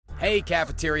Hey,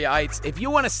 Cafeteriaites, if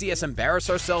you want to see us embarrass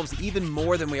ourselves even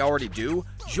more than we already do,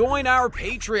 join our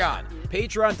Patreon.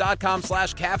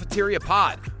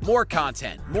 Patreon.com/cafeteriapod. More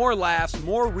content, more laughs,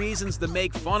 more reasons to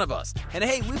make fun of us. And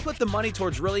hey, we put the money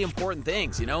towards really important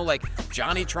things, like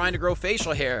Jonny trying to grow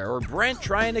facial hair, or Brent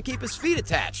trying to keep his feet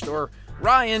attached, or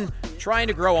Ryan trying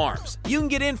to grow arms. You can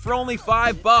get in for only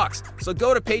 $5, so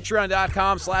go to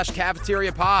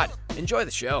patreon.com/cafeteriapod. Enjoy the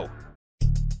show.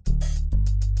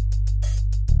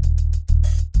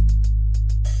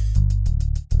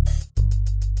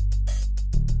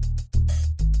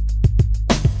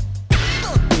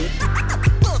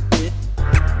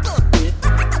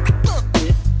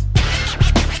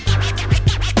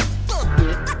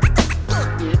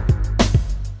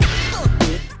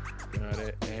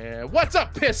 What's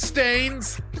up, piss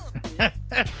stains?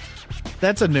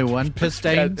 That's a new one, piss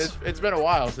stains. Yeah, it's been a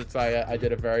while since I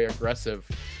did a very aggressive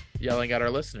yelling at our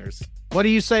listeners. What do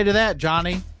you say to that,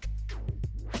 Jonny?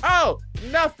 Oh,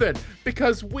 nothing,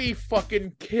 because we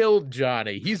fucking killed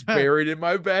Jonny. He's buried in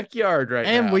my backyard right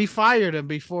now. And we fired him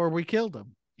before we killed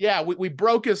him. Yeah, we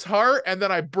broke his heart, and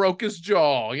then I broke his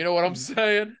jaw. You know what I'm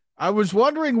saying? I was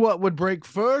wondering what would break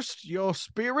first, your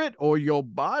spirit or your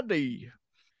body?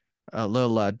 A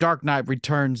little Dark Knight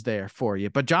Returns there for you.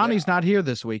 But Johnny's not here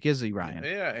this week, is he, Ryan?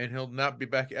 Yeah, and he'll not be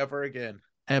back ever again.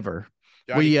 Ever.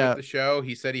 Jonny quit the show.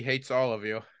 He said he hates all of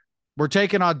you. We're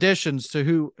taking auditions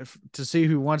to see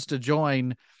who wants to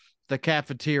join the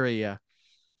cafeteria,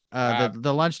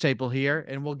 the lunch table here,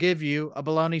 and we'll give you a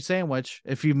bologna sandwich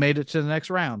if you made it to the next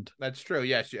round. That's true,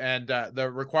 yes. And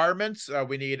the requirements,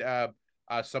 we need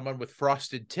someone with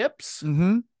frosted tips.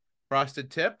 Mm-hmm. Frosted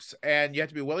tips, and you have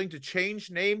to be willing to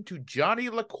change name to Jonny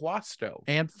LaQuasto.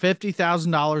 And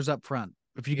 $50,000 up front.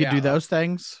 If you could do those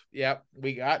things. Yep,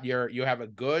 we got you have a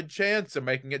good chance of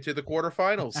making it to the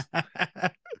quarterfinals.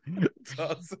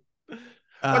 What's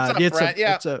up, Brent?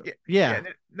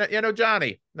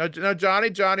 Jonny.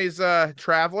 Johnny's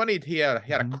traveling. He had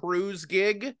a cruise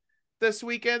gig this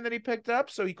weekend that he picked up,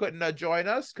 so he couldn't join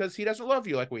us because he doesn't love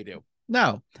you like we do.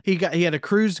 No, he had a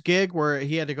cruise gig where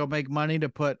he had to go make money to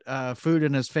put food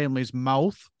in his family's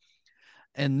mouth.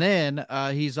 And then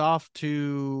he's off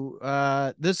to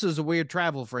this is a weird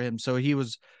travel for him. So he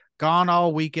was gone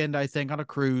all weekend, I think, on a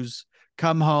cruise,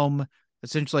 come home,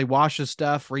 essentially wash his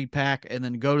stuff, repack, and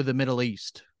then go to the Middle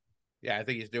East. Yeah, I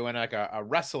think he's doing like a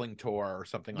wrestling tour or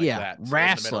something like that. Wrestling.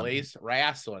 In the Middle East.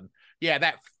 Wrestling. Yeah,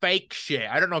 that fake shit.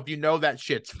 I don't know if you know that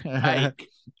shit's fake.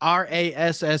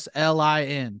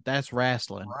 RASSLIN. That's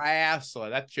wrestling. Wrestling.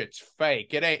 That shit's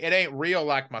fake. It ain't real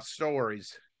like my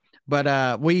stories.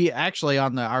 But we actually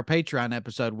on our Patreon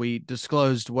episode, we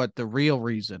disclosed what the real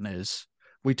reason is.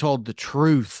 We told the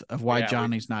truth of why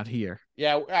Johnny's not here.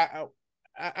 Yeah,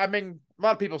 I mean, a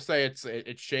lot of people say it's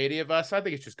shady of us. I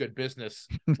think it's just good business.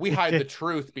 We hide the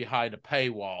truth behind a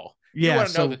paywall. If you want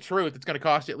to know the truth, it's going to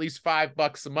cost you at least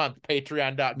 $5 a month.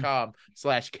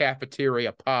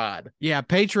 Patreon.com/cafeteriapod. Yeah,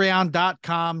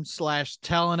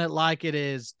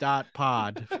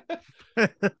 patreon.com/tellingitlikeitis.pod.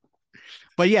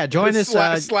 But yeah, join us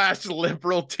slash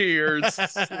liberal tears.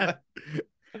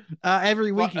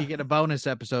 Every week you get a bonus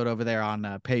episode over there on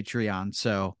Patreon.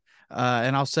 So,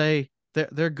 and I'll say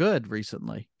they're good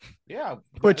recently. Yeah,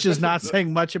 which is not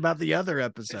saying much about the other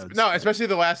episodes. No, especially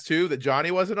the last two that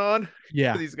Jonny wasn't on.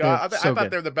 Yeah, these guys. I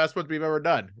thought they're the best ones we've ever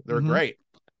done. They're great.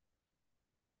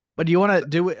 But do you want to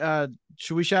do it?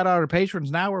 Should we shout out our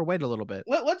patrons now or wait a little bit?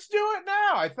 Let's do it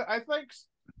now. I think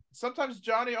sometimes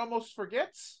Jonny almost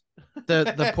forgets.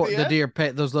 The dear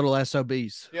pay those little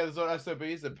SOBs. Yeah, those little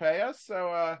SOBs that pay us.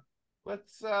 So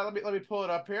let's let me pull it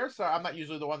up here. So I'm not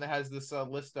usually the one that has this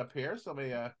list up here. So let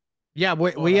me yeah,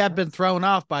 we have been thrown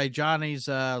off by Johnny's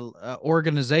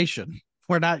organization.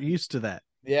 We're not used to that.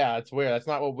 Yeah, it's weird. That's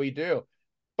not what we do.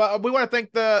 But we want to thank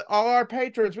all our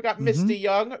patrons. We got Misty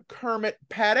Young, Kermit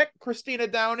Paddock, Christina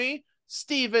Downey,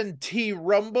 Stephen T.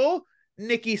 Rumble,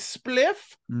 Nikki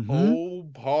Spliff,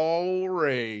 Paul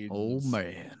Reigns. Oh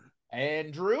man.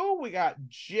 Andrew, we got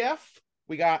Jeff,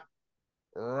 we got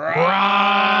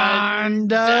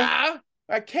Rhonda,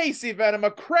 Casey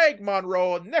Venema, Craig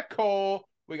Monroe, Nicole,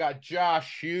 we got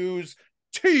Josh Hughes,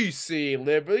 TC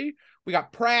Libby, we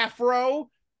got Prafro,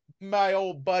 my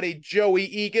old buddy Joey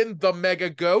Egan, the Mega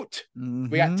Goat.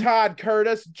 We got Todd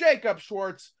Curtis, Jacob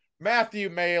Schwartz, Matthew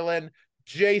Malin,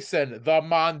 Jason, the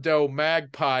Mondo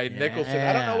Magpie Nicholson.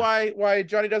 I don't know why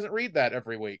Jonny doesn't read that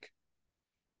every week.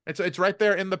 It's right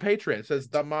there in the Patreon. It says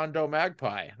the Mondo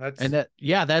Magpie.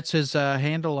 That's his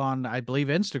handle on, I believe,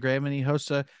 Instagram, and he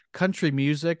hosts a country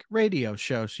music radio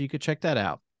show, so you could check that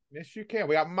out. Yes, you can.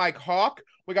 We got Mike Hawk.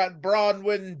 We got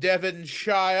Bronwyn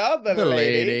Devonshire, the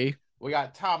lady. We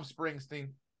got Tom Springsteen.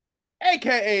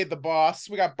 aka the boss.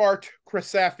 We got Bart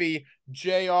Krisafi,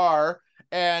 JR,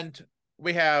 and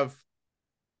we have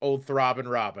old throbbing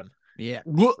Robin. Yeah.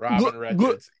 Robin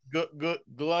Richards.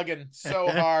 Glugging so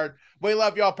hard. We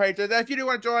love y'all, patrons. If you do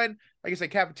want to join, like I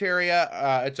said,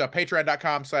 cafeteria, it's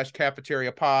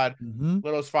patreon.com/cafeteria pod.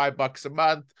 Little as $5 a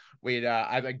month.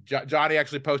 I think Jonny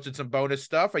actually posted some bonus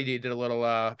stuff. He did a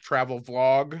little travel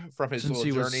vlog from his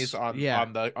little journeys on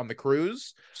the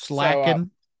cruise. Slacking. So,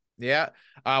 yeah.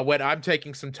 When I'm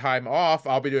taking some time off,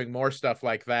 I'll be doing more stuff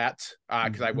like that.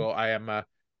 Because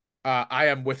I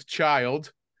am with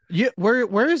child. Yeah,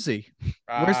 where is he?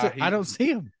 I don't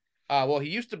see him. Well, he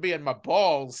used to be in my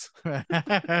balls.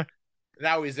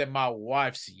 Now he's in my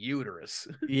wife's uterus.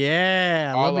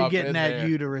 Yeah, let me get in that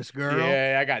uterus, girl.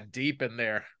 Yeah, I got deep in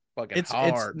there. Fucking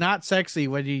hard. It's not sexy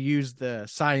when you use the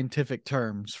scientific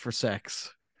terms for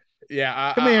sex.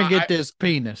 Yeah, come here and get this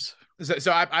penis.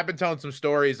 So I've been telling some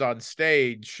stories on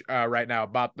stage right now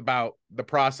about the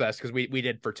process, because we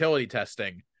did fertility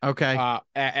testing. Okay.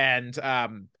 And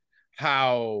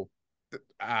how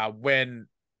when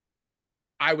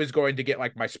I was going to get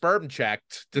like my sperm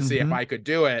checked to see if I could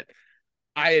do it,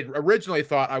 I had originally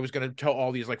thought I was going to tell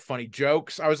all these like funny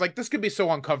jokes. I was like, this could be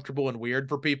so uncomfortable and weird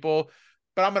for people,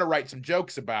 but I'm going to write some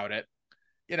jokes about it.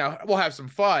 You know, we'll have some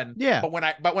fun. Yeah. But when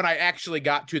I actually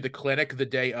got to the clinic the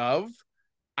day of,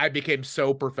 I became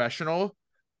so professional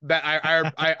that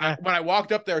I when I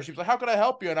walked up there, she was like, "How can I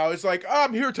help you?" And I was like, "Oh,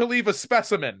 I'm here to leave a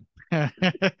specimen,"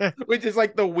 which is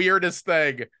like the weirdest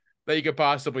thing that you could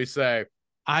possibly say.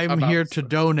 I'm here to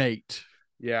donate.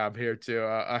 Yeah, I'm here to.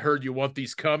 I heard you want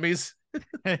these cummies.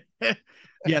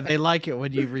 Yeah, they like it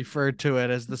when you refer to it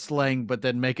as the slang, but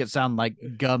then make it sound like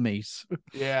gummies.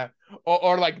 Yeah,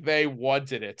 or like they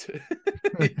wanted it.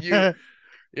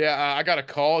 I got a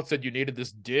call. It said you needed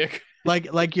this dick.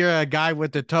 Like you're a guy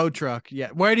with the tow truck. Yeah,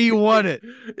 where do you want it?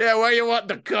 Yeah, where you want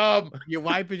the cum? You're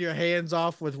wiping your hands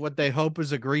off with what they hope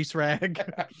is a grease rag.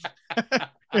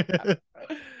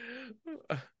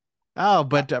 Oh,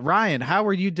 but Ryan, how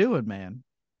are you doing, man?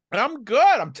 I'm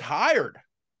good. I'm tired.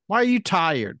 Why are you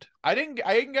tired? I didn't get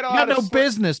a you lot got of no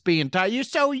business being tired. You're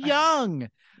so young.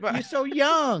 You're so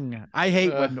young. I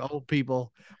hate when old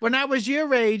people. When I was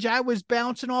your age, I was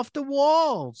bouncing off the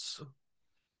walls.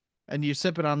 And you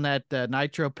sipping on that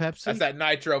Nitro Pepsi? That's that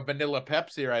Nitro Vanilla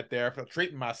Pepsi right there for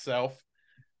treating myself.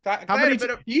 How many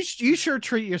you sure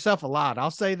treat yourself a lot.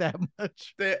 I'll say that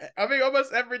much. I mean,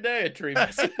 almost every day I treat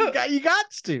myself. you got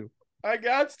to. I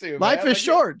got to. Life is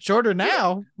short. Shorter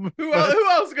now. Who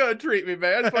else is gonna treat me,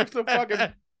 man?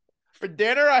 For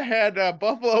dinner, I had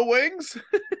buffalo wings.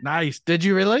 Nice. Did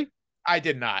you really? I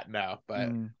did not. No,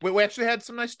 but we actually had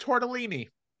some nice tortellini.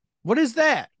 What is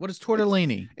that? What is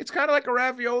tortellini? It's kind of like a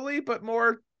ravioli, but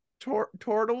more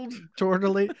tortled.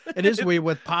 Tortellini. It is weird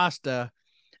with pasta.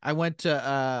 I went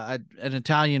to an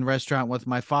Italian restaurant with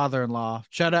my father-in-law.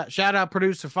 Shout out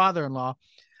producer father-in-law.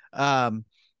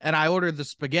 And I ordered the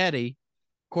spaghetti.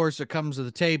 Of course, it comes to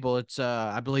the table. It's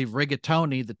I believe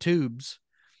rigatoni, the tubes.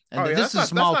 And this is a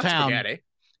small town. Spaghetti.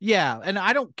 Yeah, and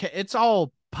I don't care. It's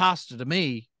all pasta to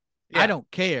me. Yeah. I don't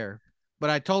care. But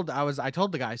I told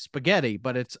the guy spaghetti,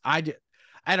 but it's at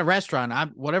a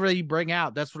restaurant. Whatever you bring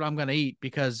out, that's what I'm going to eat,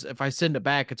 because if I send it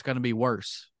back, it's going to be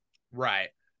worse. Right.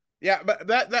 Yeah, but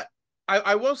that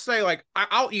I will say, like,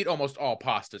 I'll eat almost all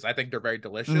pastas. I think they're very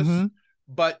delicious.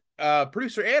 But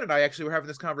producer Ann and I actually were having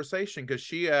this conversation because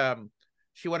she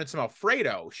wanted some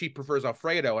Alfredo. She prefers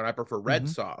Alfredo, and I prefer red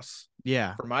sauce.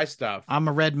 Yeah, for my stuff. I'm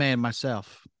a red man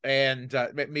myself, and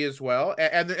me as well.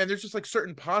 And there's just like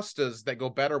certain pastas that go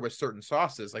better with certain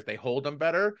sauces. Like they hold them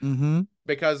better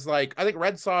because, like, I think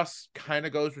red sauce kind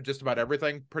of goes with just about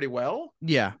everything pretty well.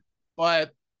 Yeah,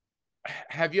 but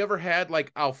have you ever had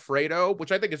like Alfredo,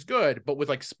 which I think is good, but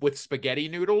with spaghetti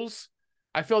noodles?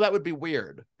 I feel that would be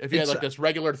weird if you had like this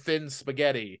regular thin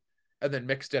spaghetti and then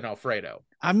mixed in Alfredo.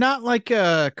 I'm not like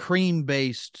a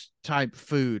cream-based type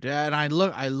food, and I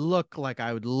look like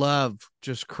I would love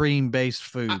just cream-based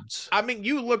foods. I mean,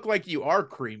 you look like you are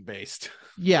cream-based.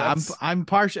 Yeah, I'm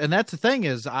partial, and that's the thing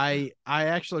is I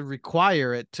actually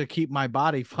require it to keep my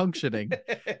body functioning,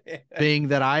 being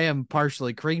that I am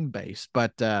partially cream-based.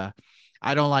 But I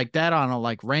don't like that. I don't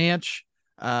like ranch.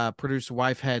 Producer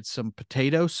wife had some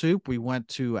potato soup. We went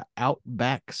to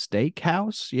Outback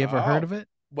Steakhouse. You ever heard of it?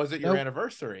 Was it your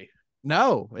anniversary?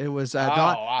 No, it was.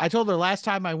 I told her last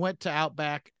time I went to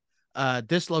Outback,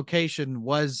 this location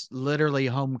was literally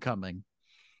homecoming.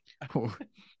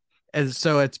 And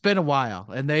so it's been a while,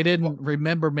 and they didn't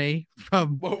remember me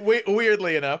from.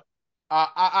 Weirdly enough,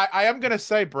 I am gonna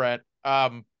say, Brent,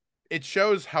 it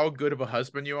shows how good of a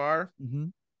husband you are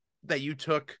that you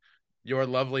took your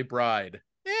lovely bride.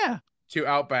 Yeah. to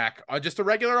Outback on just a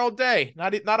regular old day.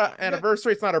 Not an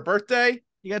anniversary. It's not her birthday.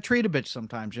 You got to treat a bitch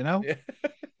sometimes, you know. Yeah.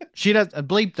 She does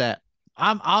bleep that.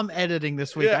 I'm editing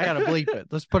this week. Yeah. I gotta bleep it.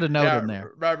 Let's put a note in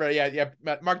there. Right. Yeah.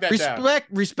 Mark that down.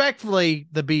 Respectfully,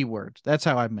 the B word. That's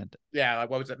how I meant it. Yeah. Like,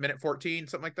 what was it? Minute 14,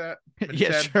 something like that.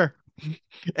 Yeah, 10? Sure.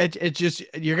 It's just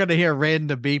you're gonna hear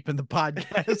random beep in the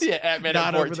podcast. Yeah, at minute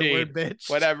not 14, over the word bitch.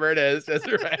 Whatever it is, that's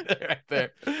right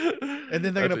there. And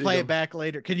then they're gonna play it back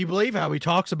later. Can you believe how he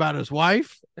talks about his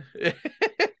wife?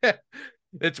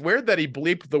 It's weird that he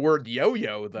bleeped the word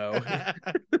yo-yo though.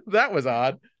 That was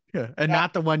odd. Yeah, and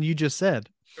not the one you just said.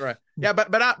 Right. Yeah, but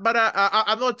I'm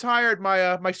a little tired.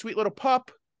 My sweet little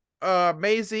pup,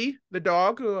 Maisie, the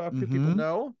dog, who a few people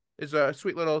know, is a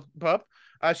sweet little pup.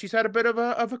 She's had a bit of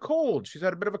a cold. She's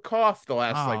had a bit of a cough the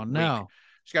last week.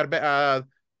 She got a bit.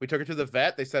 We took her to the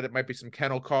vet. They said it might be some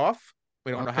kennel cough.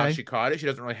 We don't know how she caught it. She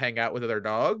doesn't really hang out with other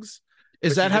dogs.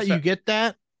 Is that how you get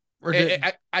that? Or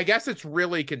I guess it's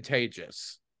really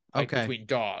contagious. Between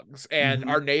dogs, and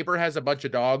our neighbor has a bunch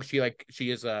of dogs.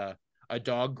 She is a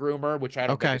dog groomer, which I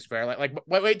don't think is fair. Like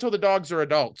wait until the dogs are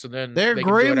adults, and then they're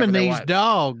grooming these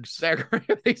dogs. They're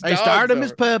grooming these dogs. They start them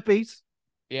as puppies.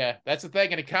 Yeah, that's the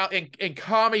thing. In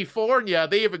California,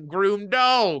 they even groom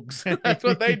dogs. That's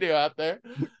what they do out there.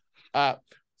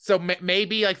 So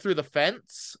maybe like through the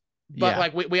fence, but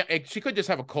like she could just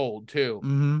have a cold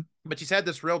too. But she's had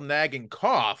this real nagging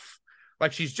cough.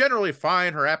 Like she's generally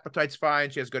fine. Her appetite's fine.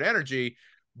 She has good energy,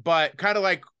 but kind of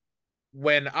like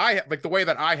when the way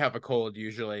that I have a cold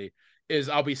usually is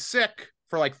I'll be sick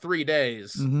for like 3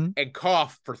 days and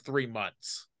cough for 3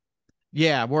 months.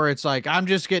 Yeah. Where it's like, I'm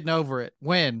just getting over it.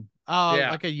 When? Oh,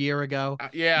 like a year ago.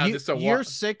 You're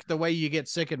sick the way you get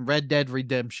sick in Red Dead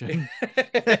Redemption.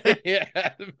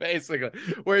 Yeah, basically,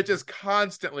 where it's just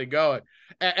constantly going.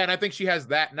 And I think she has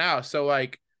that now. So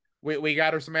like, we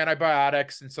got her some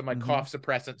antibiotics and some like cough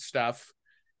suppressant stuff.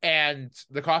 And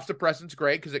the cough suppressant's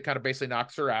great because it kind of basically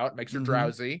knocks her out, makes her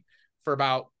drowsy for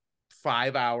about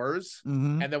 5 hours.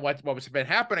 And then what's been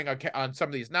happening on some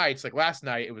of these nights, like last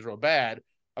night, it was real bad.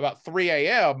 About 3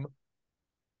 a.m.,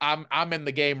 I'm in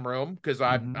the game room because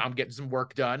I'm getting some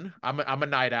work done. I'm a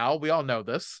night owl. We all know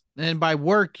this. And by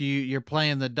work, you're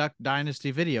playing the Duck Dynasty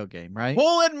video game, right?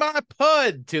 Pulling my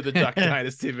pud to the Duck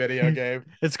Dynasty video game.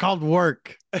 It's called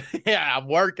work. Yeah, I'm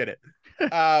working it.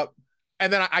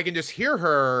 And then I can just hear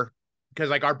her because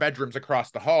like our bedroom's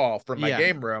across the hall from my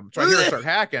game room. So I hear her start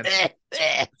hacking.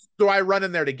 So I run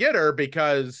in there to get her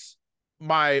because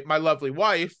my lovely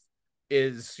wife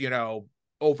is,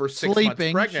 over 6 months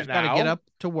pregnant. She's now. Got to get up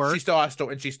to work. She's still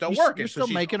working. You're still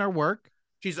making her work.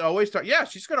 She's always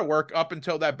she's going to work up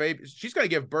until that baby. She's going to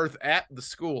give birth at the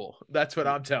school. That's what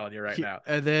I'm telling you right now.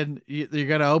 And then you're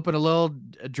going to open a little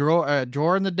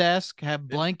drawer in the desk, have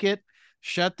blanket,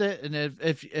 shut it. And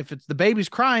if it's the baby's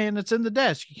crying, it's in the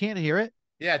desk. You can't hear it.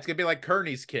 Yeah, it's going to be like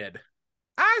Kearney's kid.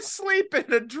 I sleep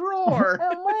in a drawer.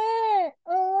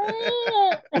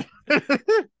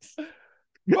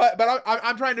 But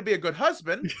I'm trying to be a good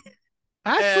husband.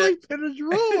 I sleep in a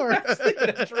drawer.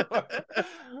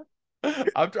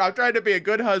 I'm trying to be a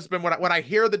good husband. When I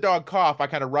hear the dog cough, I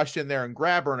kind of rush in there and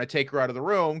grab her and I take her out of the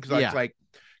room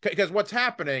because what's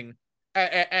happening,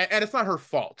 and it's not her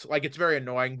fault. Like it's very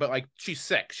annoying, but like she's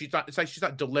sick. It's like she's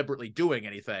not deliberately doing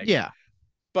anything. Yeah,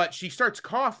 but she starts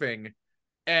coughing,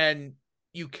 and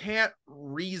you can't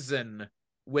reason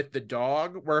with the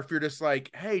dog where if you're just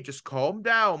like, hey, just calm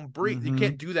down, breathe. You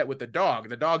can't do that with the dog.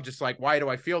 The dog just like, why do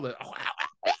I feel that?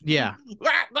 Yeah.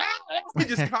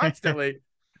 Just constantly.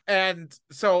 And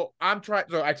so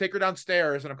so I take her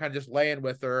downstairs and I'm kind of just laying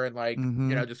with her and like,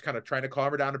 just kind of trying to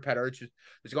calm her down and pet her.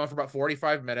 She's going for about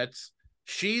 45 minutes.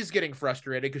 She's getting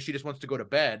frustrated because she just wants to go to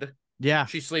bed. Yeah.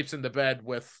 She sleeps in the bed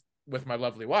with my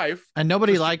lovely wife. And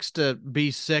nobody likes to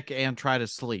be sick and try to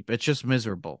sleep. It's just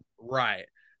miserable. Right.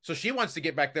 So she wants to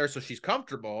get back there so she's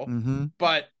comfortable,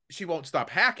 but she won't stop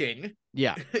hacking.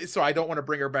 Yeah. So I don't want to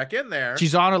bring her back in there.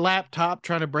 She's on a laptop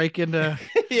trying to break into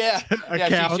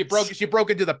she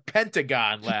broke into the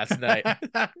Pentagon last night.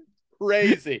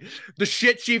 Crazy. The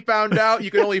shit she found out you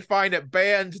can only find at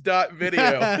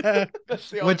band.video.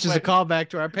 Which is a callback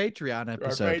to our Patreon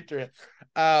episode. Our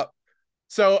Patreon.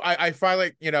 So I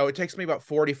finally, it takes me about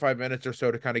 45 minutes or so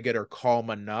to kind of get her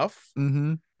calm enough.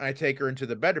 I take her into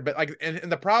the bedroom, but like,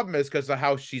 and the problem is because of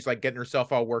how she's like getting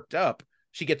herself all worked up.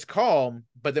 She gets calm,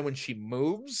 but then when she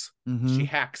moves, she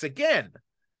hacks again.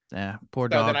 Yeah, poor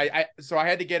dog. Then I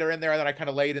had to get her in there, and then I kind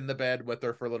of laid in the bed with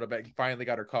her for a little bit. And finally,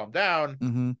 got her calmed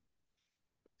down.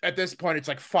 At this point, it's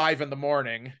like 5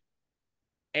 a.m.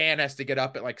 Anne has to get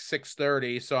up at like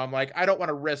 6:30, so I'm like, I don't want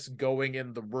to risk going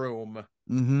in the room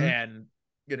and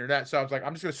internet. So I was like,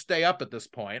 I'm just gonna stay up at this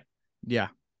point. Yeah.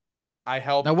 I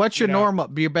help. Now, what's your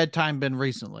your bedtime been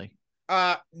recently?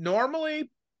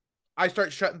 Normally I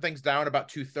start shutting things down about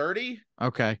 2:30.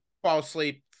 Okay. Fall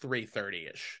asleep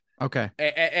 3:30 ish. Okay.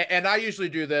 And I usually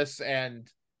do this. And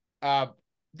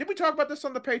did we talk about this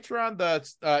on the Patreon?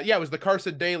 It was the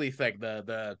Carson Daly thing.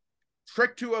 The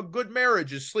trick to a good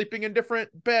marriage is sleeping in different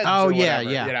beds. Oh, or yeah,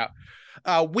 whatever,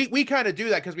 yeah. We kind of do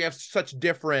that because we have such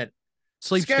different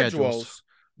sleep schedules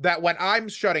that when I'm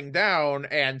shutting down,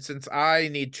 and since I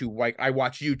need to, like, I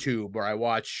watch YouTube or I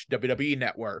watch WWE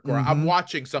Network or I'm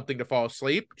watching something to fall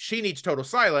asleep, she needs total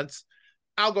silence.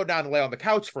 I'll go down and lay on the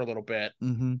couch for a little bit,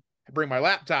 bring my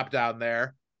laptop down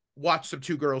there, watch some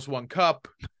Two Girls, One Cup,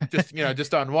 just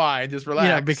just unwind, just relax.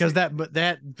 Yeah, because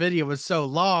that video was so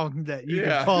long that you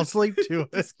can fall asleep to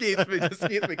it. just keeps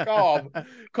me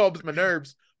calms my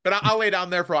nerves. But I'll lay down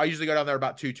there I usually go down there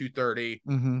about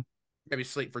 2:30. Maybe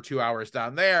sleep for 2 hours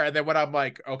down there. And then when I'm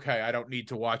like, okay, I don't need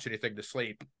to watch anything to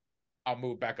sleep, I'll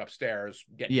move back upstairs,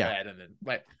 get in bed. And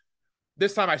then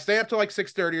this time I stay up till like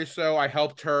 6:30 or so. I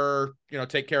helped her,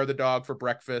 take care of the dog for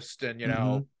breakfast and,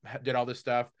 did all this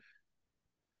stuff.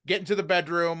 Get into the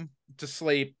bedroom to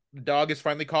sleep. The dog is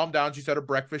finally calmed down. She's had her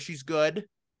breakfast. She's good.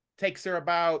 Takes her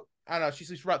about, I don't know, she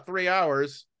sleeps for about 3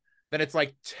 hours. Then it's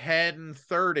like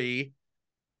 10:30.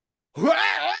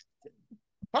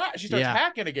 She starts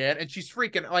hacking again, and she's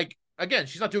freaking, like, again,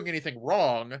 she's not doing anything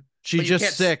wrong. She's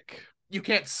just sick. You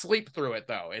can't sleep through it,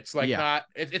 though. It's like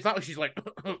it's not like she's like,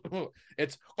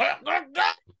 it's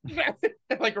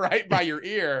like right by your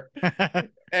ear.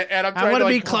 And I'm trying I want to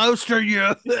be close to you.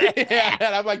 And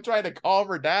I'm like trying to calm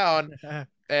her down.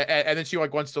 And then she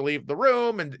like wants to leave the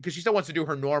room, and because she still wants to do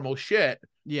her normal shit.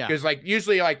 Yeah. Because like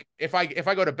usually like if I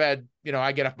go to bed,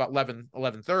 I get up about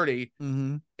 11:30.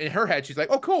 In her head, she's like,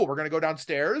 "Oh, cool, we're gonna go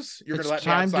downstairs. You're gonna let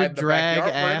me outside in the backyard. Time to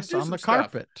drag ass on the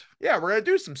carpet. Yeah, we're gonna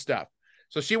do some stuff."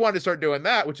 So she wanted to start doing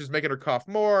that, which is making her cough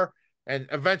more. And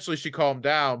eventually she calmed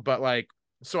down. But like,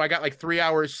 so I got like 3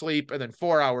 hours sleep and then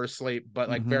 4 hours sleep, but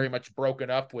like very much broken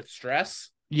up with stress.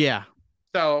 Yeah.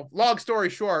 So long story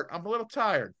short, I'm a little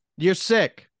tired. You're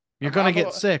sick. You're gonna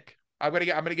get sick. I'm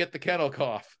gonna get the kennel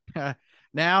cough.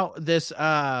 Now this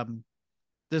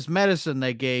medicine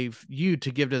they gave you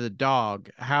to give to the dog,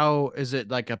 how is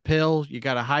it? Like a pill? You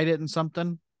got to hide it in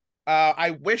something?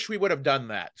 I wish we would have done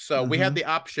that. So we had the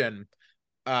option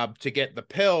to get the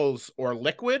pills or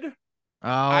liquid.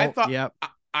 I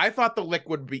thought the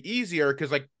liquid would be easier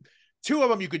because like 2 of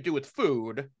them you could do with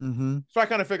food. So I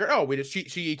kind of figured,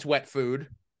 she eats wet food.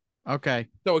 Okay.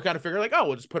 So we kind of figured like,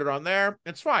 we'll just put it on there.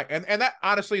 It's fine. And that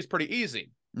honestly is pretty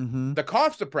easy. The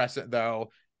cough suppressant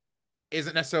though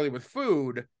isn't necessarily with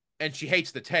food, and she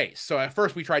hates the taste. So at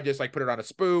first we tried to just like put it on a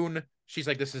spoon. She's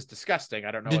like, this is disgusting.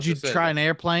 I don't know. Did you try an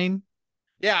airplane?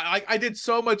 Yeah, I did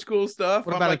so much cool stuff.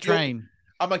 What about a train?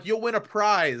 I'm like, you'll win a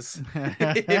prize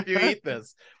if you eat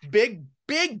this.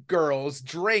 Big girls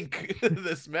drink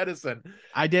this medicine.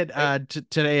 I did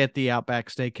today at the Outback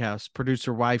Steakhouse.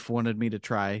 Producer wife wanted me to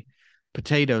try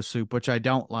potato soup, which I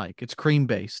don't like. It's cream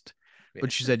based,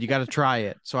 but she said you got to try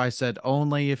it. So I said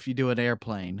only if you do an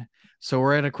airplane. So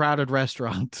we're in a crowded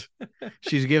restaurant.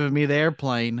 She's giving me the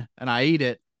airplane, and I eat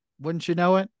it. Wouldn't you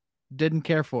know it? Didn't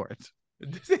care for it.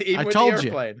 Even I with told the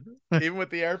airplane. Even with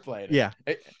the airplane. Yeah.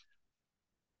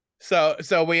 So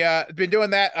we been doing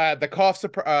that. The cough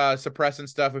suppressant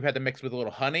stuff we've had to mix with a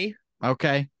little honey.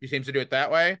 Okay. She seems to do it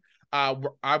that way.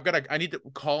 I need to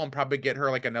call and probably get her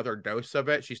like another dose of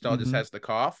it. She still just has the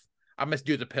cough. I must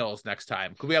do the pills next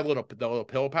time because we have the little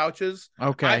pill pouches.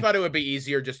 Okay. I thought it would be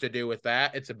easier just to do with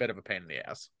that. It's a bit of a pain in the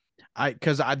ass.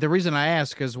 The reason I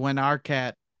asked is when our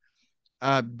cat,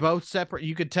 both separate,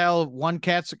 you could tell one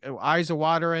cat's eyes are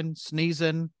watering,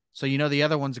 sneezing, so you know the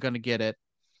other one's going to get it.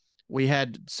 We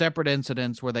had separate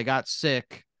incidents where they got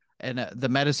sick, and the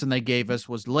medicine they gave us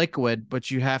was liquid,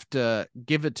 but you have to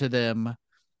give it to them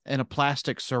in a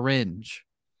plastic syringe,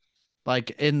 like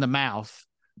in the mouth.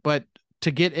 But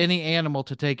to get any animal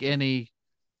to take anything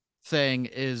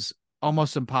is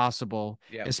almost impossible.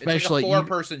 Yeah, especially it's like a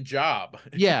 4-person job.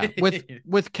 Yeah,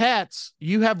 with cats,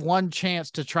 you have one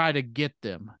chance to try to get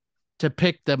them, to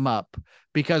pick them up,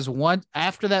 because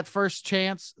after that first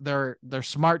chance, they're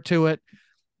smart to it.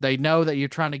 They know that you're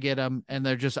trying to get them, and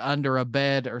they're just under a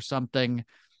bed or something.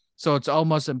 So it's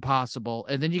almost impossible.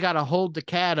 And then you got to hold the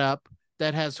cat up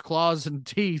that has claws and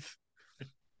teeth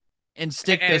and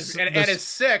stick this. And is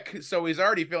sick, so he's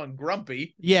already feeling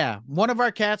grumpy. Yeah. One of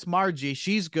our cats, Margie,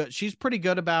 she's good. She's pretty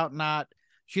good about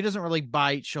she doesn't really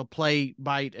bite. She'll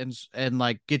bite and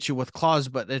like get you with claws,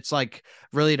 but it's like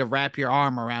really to wrap your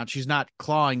arm around. She's not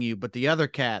clawing you, but the other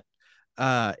cat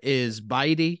is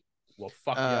bitey. will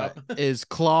fuck you up. is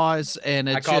claws, and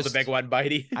I call the big one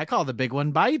Bitey. I call the big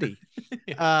one Bitey.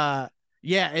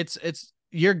 Yeah, it's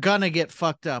you're gonna get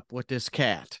fucked up with this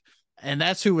cat, and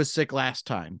that's who was sick last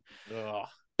time. Ugh.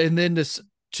 And then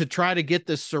to try to get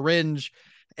this syringe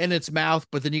in its mouth,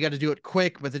 but then you got to do it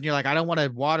quick. But then you're like, I don't want to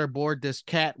waterboard this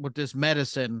cat with this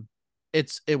medicine.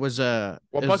 Plus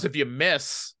if you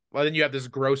miss, well, then you have this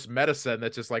gross medicine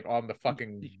that's just like on the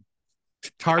fucking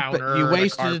carpet. counter, You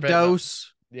wasted a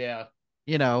dose. Yeah,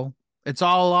 you know, it's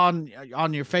all on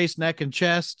your face, neck, and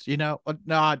chest. You know,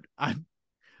 no,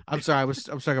 I'm sorry. I was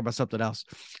talking about something else.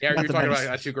 Yeah, you're talking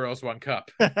about 2 Girls, 1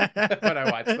 Cup. When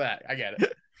I watched that, I get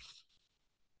it.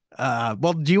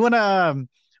 Well, do you want to?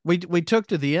 We took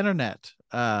to the internet.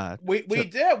 We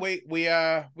did. We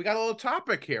got a little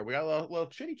topic here. We got a little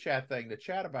chitty chat thing to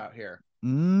chat about here.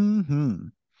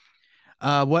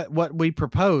 What we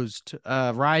proposed.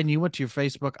 Ryan, you went to your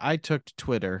Facebook. I took to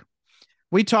Twitter.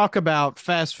 We talk about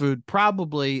fast food.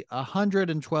 Probably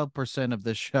 112% of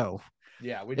this show.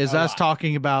 Yeah, is us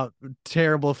talking about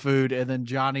terrible food, and then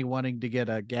Johnny wanting to get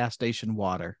a gas station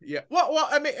water. Yeah. Well,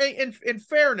 I mean, in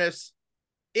fairness,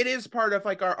 it is part of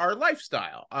like our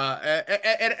lifestyle.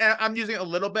 And I'm using it a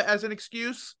little bit as an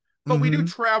excuse, but we do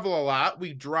travel a lot.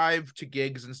 We drive to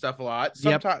gigs and stuff a lot.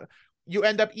 Sometimes you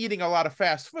end up eating a lot of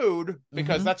fast food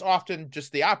because that's often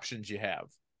just the options you have.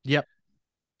 Yep.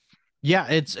 Yeah,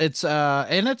 it's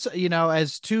and it's, you know,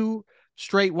 as 2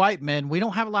 straight white men, we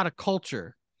don't have a lot of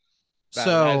culture.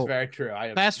 That is very true.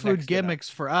 Fast food gimmicks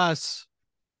for us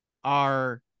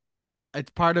it's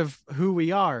part of who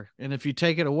we are. And if you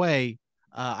take it away,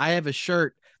 I have a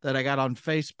shirt that I got on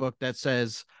Facebook that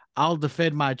says, "I'll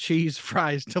defend my cheese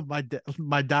fries till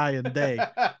my dying day."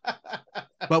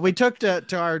 But we took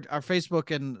to our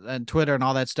Facebook and Twitter and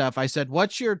all that stuff. I said,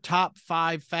 "What's your top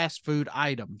 5 fast food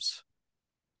items?"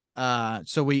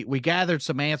 So we gathered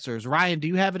some answers. Ryan, do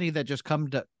you have any that just come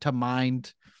to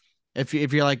mind? If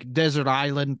you're like desert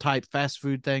island type fast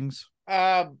food things.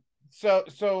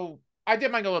 So I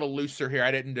did mine a little looser here.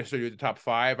 I didn't just do the top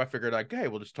 5. I figured like, hey,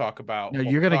 we'll just talk about. No,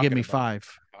 you're gonna give me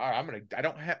 5. All right, I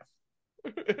don't have.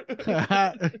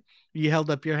 You held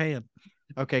up your hand.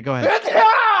 Okay, go ahead.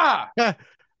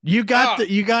 You got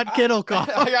kennel cough.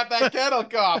 I got that kennel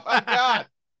cough. I got.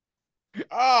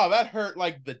 Oh, that hurt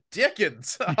like the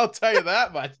Dickens. I'll tell you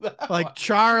that much. Like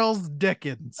Charles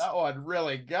Dickens. That one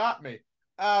really got me.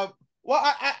 Well,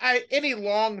 I any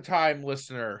long-time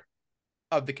listener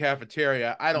of the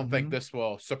cafeteria, I don't think this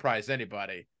will surprise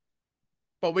anybody,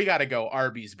 but we got to go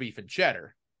Arby's beef and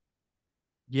cheddar.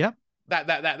 Yep.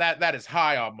 That is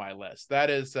high on my list. That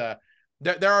is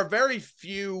there are very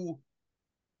few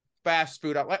fast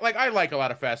food. Like I like a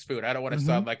lot of fast food. I don't want to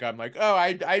sound like I'm like, oh,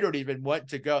 I don't even want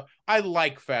to go. I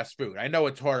like fast food. I know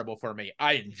it's horrible for me.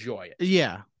 I enjoy it.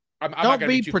 Yeah. I'm don't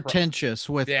be pretentious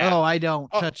with, I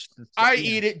don't touch this. I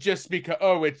eat it just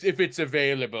because, if it's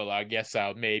available, I guess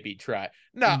I'll maybe try.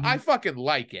 No, I fucking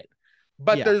like it.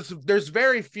 But there's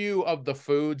very few of the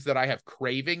foods that I have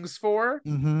cravings for.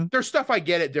 There's stuff I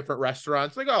get at different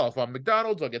restaurants. Like, if I'm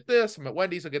McDonald's, I'll get this. I'm at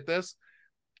Wendy's, I'll get this.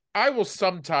 I will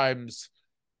sometimes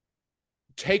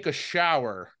take a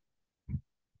shower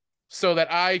so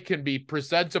that I can be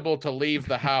presentable to leave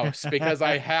the house because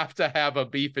I have to have a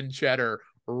beef and cheddar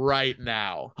right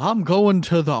now. I'm going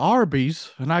to the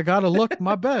Arby's and I gotta look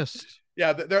my best.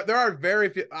 Yeah, there are very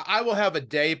few. I will have a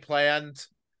day planned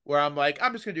where I'm like,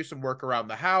 I'm just gonna do some work around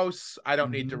the house. I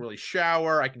don't need to really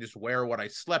shower. I can just wear what I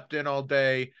slept in all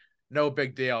day. No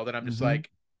big deal. Then I'm just like,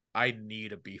 I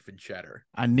need a beef and cheddar.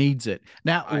 I needs it.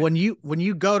 Now, when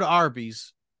you go to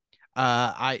Arby's,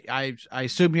 I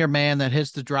assume you're a man that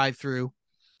hits the drive-through.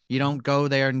 You don't go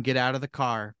there and get out of the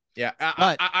car. Yeah,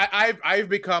 I've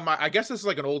become, I guess this is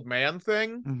like an old man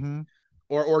thing,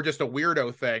 or just a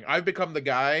weirdo thing. I've become the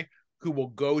guy who will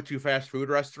go to fast food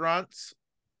restaurants,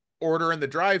 order in the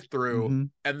drive-through,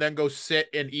 and then go sit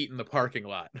and eat in the parking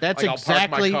lot. That's like,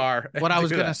 exactly what I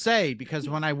was going to say, because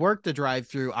when I worked the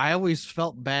drive-through, I always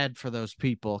felt bad for those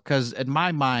people because in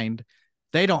my mind,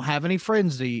 they don't have any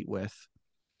friends to eat with.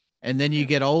 And then you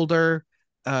get older,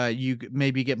 you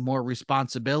maybe get more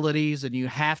responsibilities and you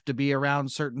have to be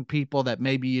around certain people that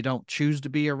maybe you don't choose to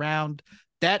be around.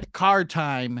 That car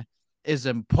time is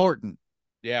important.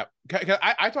 Yeah.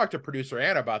 I talked to producer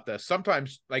Anna about this.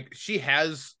 Sometimes like she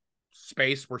has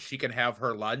space where she can have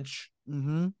her lunch.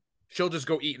 She'll just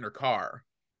go eat in her car.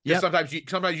 Yeah. Sometimes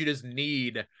you just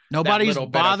need nobody's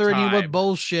bothering you with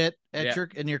bullshit at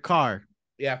in your car.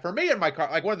 Yeah. For me in my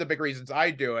car, like one of the big reasons I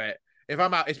do it, if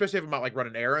I'm out, especially if I'm out like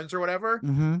running errands or whatever,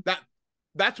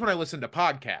 that's when I listen to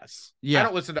podcasts. Yeah. I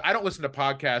don't listen to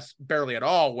podcasts barely at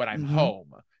all when I'm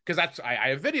home because I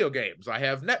have video games, I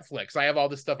have Netflix, I have all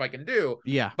this stuff I can do.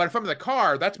 Yeah. But if I'm in the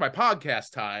car, that's my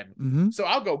podcast time. Mm-hmm. So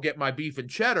I'll go get my beef and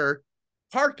cheddar,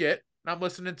 park it, and I'm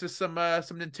listening to some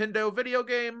Nintendo video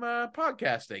game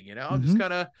podcasting. You know, I'm just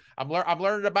kind of I'm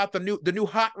learning about the new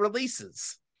hot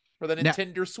releases for the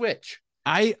Nintendo Switch.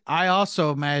 I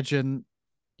also imagine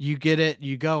you get it,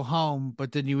 you go home,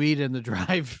 but then you eat in the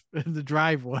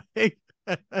driveway.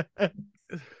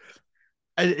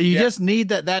 You just need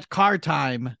that car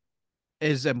time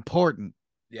is important.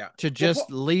 Yeah. To just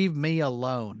leave me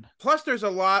alone. Plus, there's a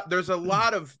lot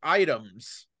of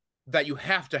items that you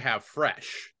have to have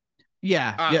fresh.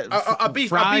 Yeah. A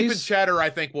beef and cheddar,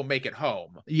 I think, will make it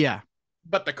home. Yeah.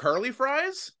 But the curly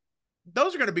fries,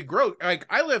 those are going to be gross. Like,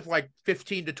 I live like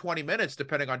 15 to 20 minutes,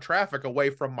 depending on traffic,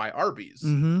 away from my Arby's.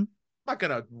 Mm-hmm. I'm not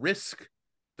going to risk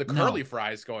the curly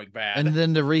fries going bad. And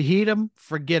then to reheat them,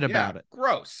 forget about it.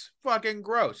 Gross. Fucking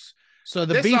gross. So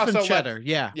the beef and cheddar,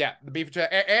 Yeah, the beef and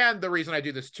cheddar. And the reason I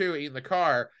do this too, eat in the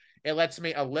car, it lets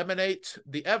me eliminate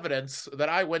the evidence that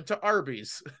I went to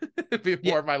Arby's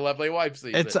before my lovely wife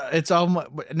sees it. It's almost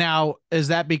now. Is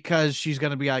that because she's going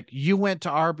to be like, you went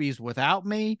to Arby's without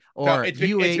me, or no,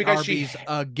 you ate Arby's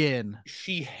again?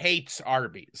 She hates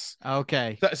Arby's.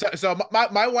 Okay. So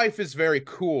my wife is very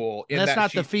cool. That's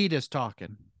not the fetus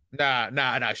talking.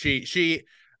 Nah. She.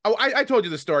 Oh, I told you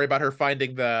the story about her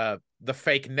finding the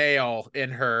fake nail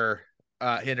in her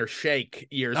shake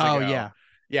years ago. Oh yeah.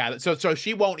 So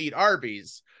she won't eat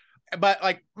Arby's, but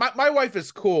like my wife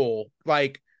is cool.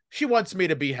 Like, she wants me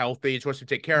to be healthy. She wants me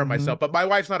to take care of myself. But my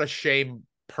wife's not a shame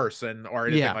person or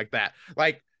anything like that.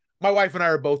 Like, my wife and I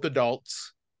are both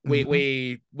adults.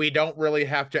 We don't really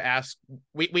have to ask.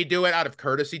 We do it out of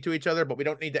courtesy to each other, but we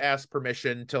don't need to ask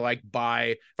permission to like buy.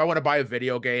 If I want to buy a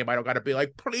video game, I don't got to be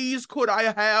like, please, could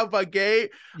I have a game?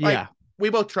 Like, yeah. We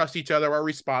both trust each other. We're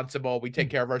responsible. We take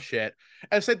care of our shit.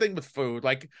 And same thing with food.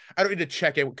 Like, I don't need to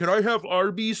check it. Can I have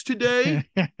Arby's today?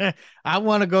 I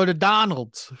want to go to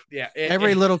Donald's. Yeah.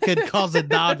 Every little kid calls it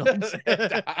Donald's.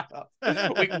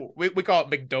 we call it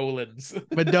McDonald's.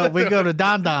 But we go to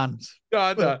Don Don's.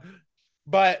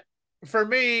 But for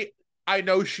me, I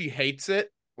know she hates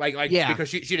it. Because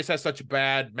she just has such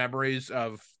bad memories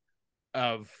of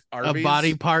Arby's. Of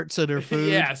body parts in her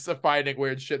food. Yes, of finding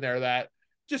weird shit in there that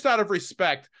just out of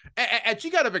respect. And she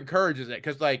kind of encourages it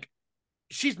because, like,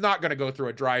 she's not going to go through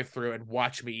a drive-through and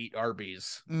watch me eat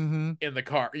Arby's in the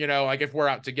car, you know, like if we're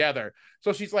out together.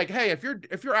 So she's like, hey, if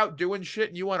you're out doing shit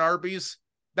and you want Arby's,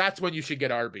 that's when you should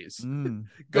get Arby's.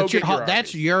 Go get your Arby's.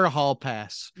 That's your hall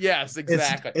pass. Yes,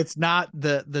 exactly. It's not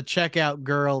the checkout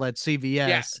girl at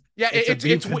CVS. Yeah,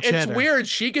 it's weird.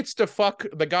 She gets to fuck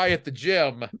the guy at the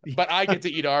gym, but I get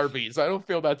to eat Arby's. I don't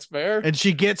feel that's fair. And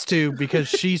she gets to because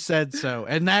she said so.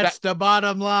 And that's the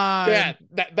bottom line. Yeah,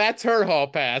 that's her hall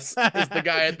pass, is the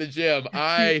guy at the gym.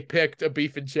 I picked a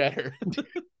beef and cheddar.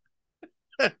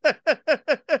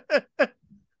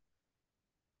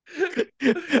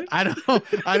 I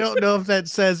don't know if that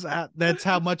says that's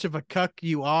how much of a cuck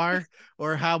you are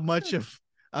or how much of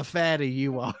a fatty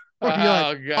you are.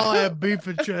 God. I'll have beef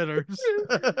and cheddars.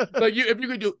 Like, if you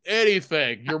could do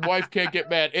anything, your wife can't get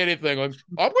mad at anything. Like,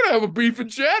 I'm gonna have a beef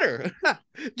and cheddar.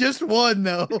 Just one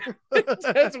though.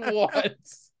 Just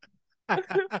once.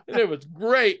 It was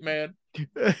great, man.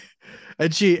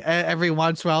 And she every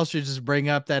once in a while she'd just bring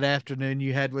up that afternoon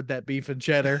you had with that beef and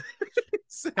cheddar.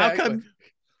 Exactly.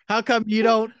 How come you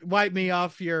don't wipe me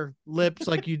off your lips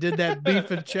like you did that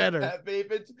beef and cheddar?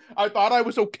 I thought I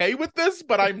was okay with this,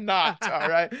 but I'm not. All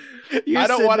right. I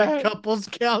don't want to couples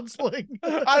counseling.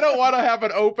 I don't want to have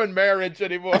an open marriage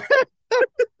anymore.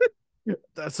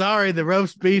 Sorry, the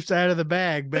roast beef's out of the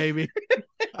bag, baby.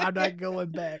 I'm not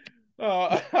going back.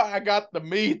 I got the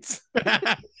meats.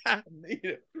 I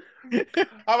need it.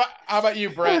 How about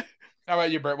you, Brett?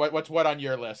 What's what on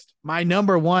your list? My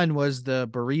number one was the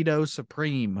Burrito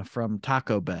Supreme from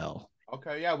Taco Bell.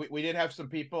 Okay, yeah, we did have some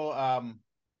people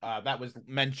that was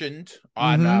mentioned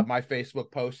on my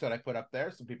Facebook post that I put up there.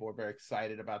 Some people were very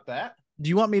excited about that. Do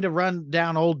you want me to run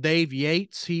down old Dave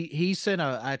Yates? He sent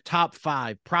a top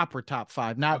five, proper top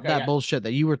five, not that bullshit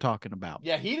that you were talking about.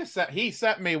 Yeah, he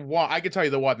sent me one. I can tell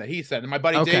you the one that he sent. And my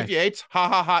buddy Dave Yates,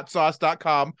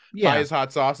 hahahotsauce.com. Buy his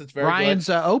hot sauce. It's very Ryan's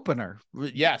good. Opener.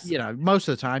 Yes. You know, most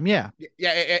of the time, yeah.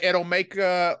 Yeah, it'll make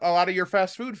a lot of your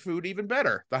fast food even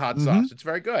better, the hot sauce. It's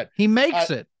very good. He makes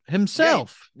it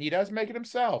himself. Yeah, he does make it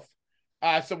himself.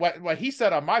 So what he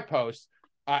said on my post,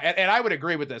 and I would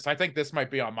agree with this. I think this might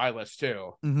be on my list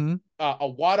too. A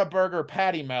Whataburger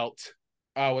patty melt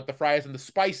with the fries and the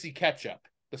spicy ketchup.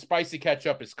 The spicy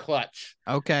ketchup is clutch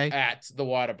Okay. at the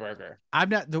Whataburger.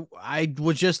 I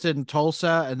was just in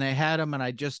Tulsa and they had them and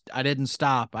I didn't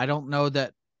stop. I don't know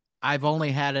that I've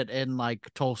only had it in like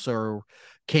Tulsa or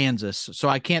Kansas. So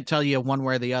I can't tell you one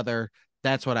way or the other.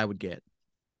 That's what I would get.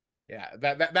 Yeah,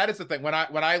 that is the thing. When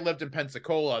I lived in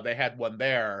Pensacola, they had one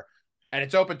there, and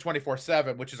it's open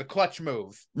 24/7, which is a clutch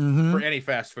move for any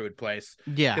fast food place.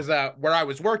 Yeah. Because where I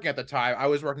was working at the time, I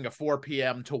was working a 4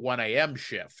 p.m. to 1 a.m.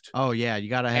 shift. Oh yeah, you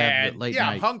got to have it late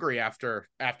night. I'm hungry after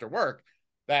work.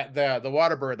 That the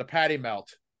Whataburger, the patty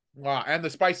melt, wow, and the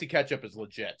spicy ketchup is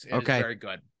legit. It is very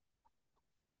good.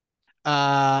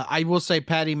 I will say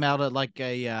patty melt at like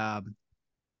a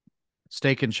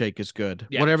Steak and Shake is good.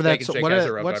 Yeah, whatever that's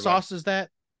what sauce is that?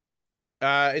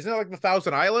 Isn't it like the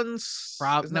Thousand Islands?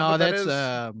 No,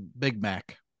 that's Big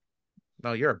Mac.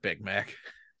 No, you're a Big Mac.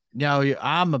 No,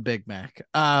 I'm a Big Mac.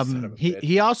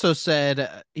 He also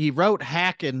said he wrote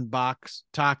Hack in Box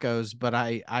tacos, but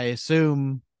I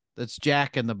assume that's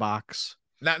Jack in the Box.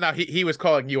 No, he was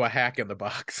calling you a hack in the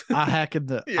box. I'll hack in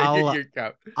the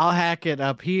I'll hack it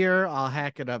up here, I'll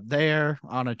hack it up there,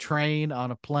 on a train,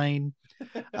 on a plane.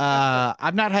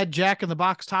 I've not had Jack in the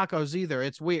Box tacos either.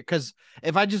 It's weird because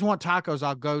if I just want tacos,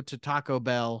 I'll go to Taco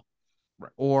Bell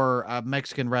or a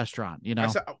Mexican restaurant, you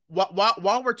know.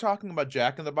 While we're talking about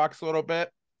Jack in the Box a little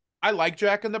bit, I like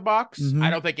Jack in the Box. I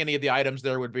don't think any of the items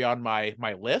there would be on my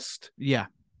list. Yeah.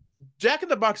 Jack in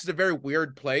the Box is a very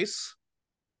weird place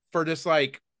for just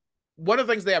like, one of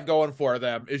the things they have going for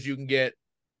them is you can get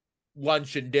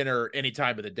lunch and dinner any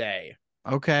time of the day.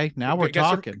 Okay, now we're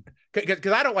talking.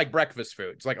 Because I don't like breakfast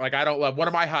foods. Like I don't love. One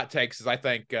of my hot takes is I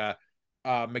think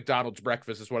McDonald's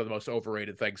breakfast is one of the most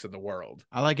overrated things in the world.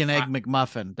 I like an egg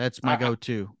McMuffin. That's my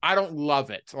go-to. I don't love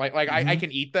it. I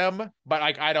can eat them, but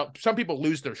like I don't. Some people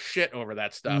lose their shit over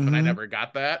that stuff, and I never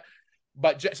got that.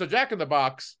 But so Jack in the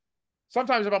Box.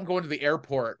 Sometimes if I'm going to the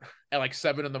airport at like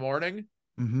 7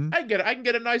 a.m, I can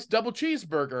get a nice double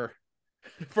cheeseburger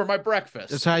for my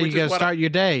breakfast. That's how you gotta start your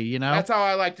day, you know. That's how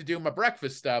I like to do my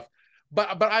breakfast stuff.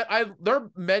 But I their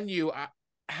menu,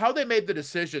 how they made the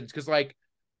decisions, because like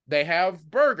they have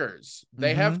burgers,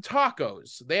 they have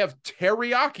tacos, they have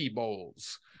teriyaki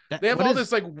bowls, they have all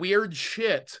this like weird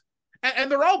shit,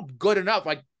 and they're all good enough.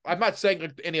 Like I'm not saying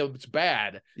like any of it's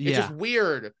bad. It's just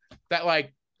weird that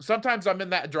like sometimes I'm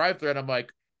in that drive-thru and I'm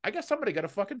like, I guess somebody got a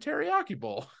fucking teriyaki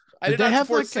bowl. I did not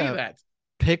foresee that.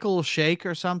 Pickle shake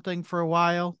or something for a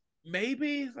while.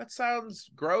 Maybe that sounds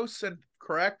gross and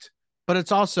correct. But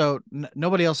it's also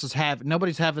nobody's having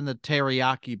the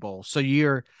teriyaki bowl. So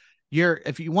you're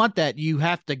if you want that, you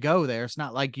have to go there. It's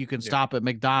not like you can stop at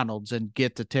McDonald's and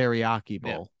get the teriyaki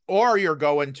bowl. Yeah. Or you're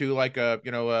going to like a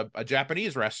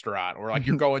Japanese restaurant, or like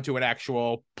you're going to an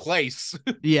actual place.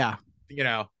 Yeah.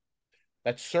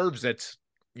 That serves it,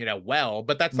 well,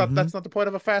 but that's not the point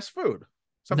of a fast food.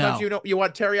 Sometimes you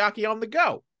want teriyaki on the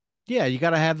go. Yeah, you got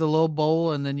to have the little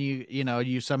bowl, and then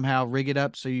you somehow rig it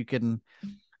up so you can.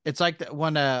 It's like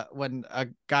when a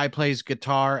guy plays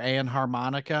guitar and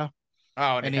harmonica,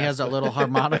 and he has a little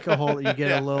harmonica holder. You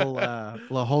get a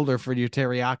little holder for your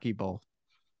teriyaki bowl.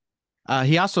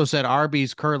 He also said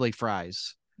Arby's curly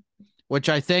fries, which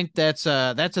I think that's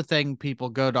a thing people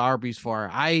go to Arby's for.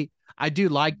 I do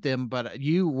like them, but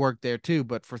you worked there too.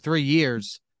 But for 3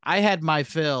 years, I had my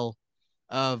fill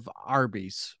of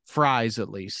Arby's fries, at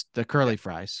least the curly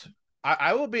fries.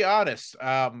 I will be honest.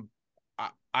 The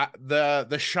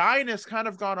shine has kind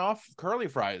of gone off curly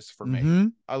fries for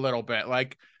me a little bit.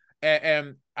 Like,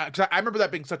 and I remember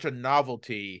that being such a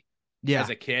novelty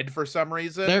as a kid for some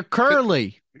reason. They're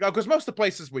curly. Because most of the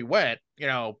places we went,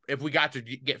 if we got to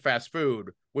get fast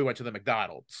food, we went to the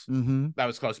McDonald's. That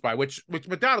was close by, which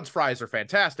McDonald's fries are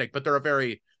fantastic, but they're a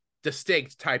very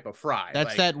distinct type of fry.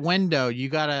 That's that window. You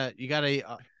have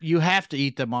to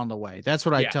eat them on the way. That's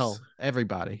what I tell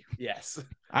everybody. Yes.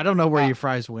 I don't know where your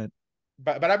fries went.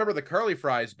 But I remember the curly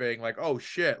fries being like, oh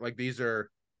shit, like these are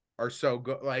so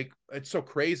good. Like, it's so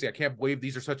crazy. I can't believe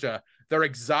these are they're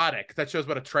exotic. That shows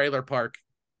what a trailer park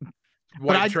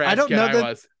white trash guy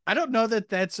was. I don't know that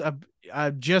that's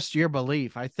just your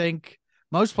belief. I think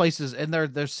most places, and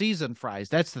they're seasoned fries.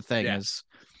 That's the thing is.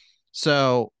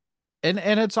 So, and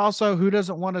it's also, who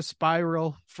doesn't want a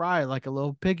spiral fry like a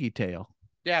little piggy tail?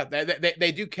 Yeah,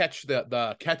 they do catch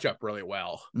the ketchup really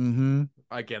well.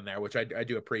 Like in there, which I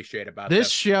do appreciate about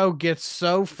this show gets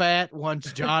so fat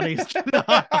once Johnny's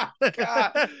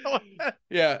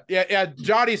yeah.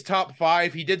 Johnny's top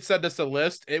 5. He did send us a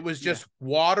list. It was just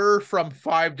water from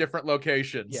 5 different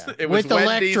locations. It was with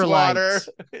Wendy's water.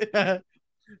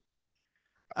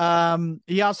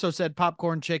 He also said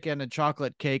popcorn chicken and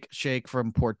chocolate cake shake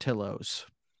from Portillo's.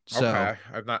 So Okay.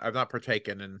 I've not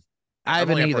partaken in. I I've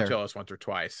haven't only had either. Portillo's once or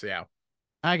twice. Yeah.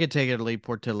 I could take it to Lee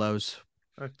Portillo's.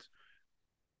 That's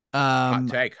hot Um,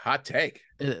 take. Hot take.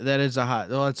 that is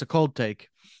it's a cold take.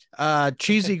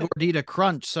 Cheesy gordita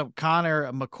crunch. Some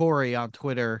Connor McCory on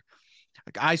Twitter.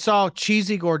 I saw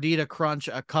cheesy gordita crunch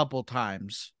a couple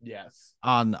times Yes.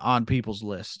 on people's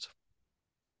list.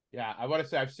 Yeah, I want to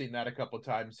say I've seen that a couple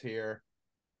times here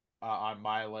on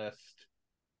my list.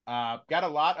 Got a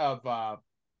lot of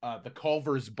the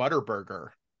Culver's Butterburger.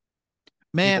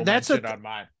 Man, that's on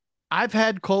mine. I've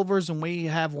had Culver's and we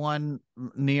have one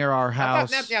near our house.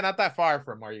 Not that far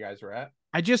from where you guys were at.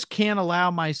 I just can't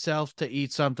allow myself to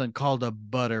eat something called a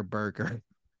Butterburger.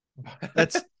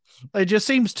 It just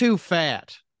seems too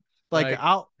fat. Like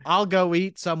I'll go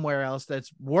eat somewhere else that's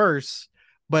worse,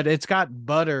 but it's got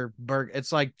Butterburger.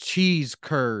 It's like cheese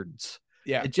curds.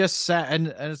 Yeah. It just and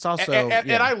it's also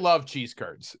and I love cheese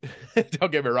curds.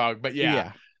 Don't get me wrong, but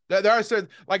yeah. There are certain,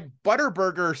 like,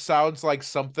 Butterburger sounds like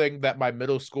something that my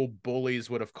middle school bullies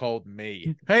would have called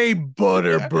me. Hey,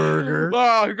 Butterburger.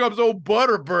 Oh, here comes old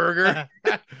Butterburger.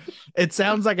 It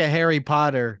sounds like a Harry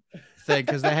Potter thing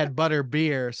because they had butter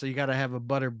beer, so you got to have a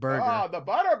butter burger. Oh, the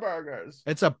Butterburgers.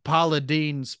 It's a Paula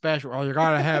Deen special. Oh, you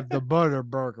got to have the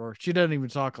Butterburger. She doesn't even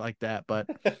talk like that, but...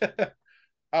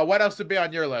 What else would be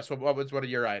on your list? What was one of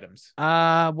your items?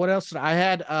 What else? I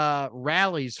had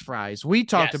Rally's fries. We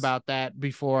talked about that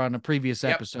before on a previous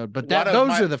episode, but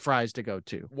those are the fries to go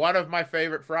to. One of my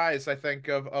favorite fries, I think,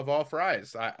 of all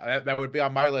fries. That would be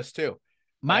on my list too.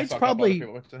 Mine's probably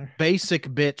basic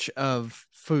bitch of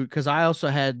food because I also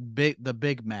had the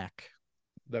Big Mac.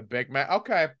 The Big Mac.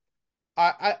 Okay.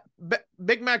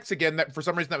 Big Macs again. That for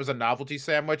some reason that was a novelty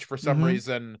sandwich. For some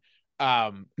reason,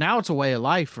 now it's a way of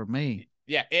life for me.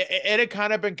 Yeah, it had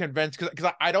kind of been convinced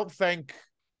because I don't think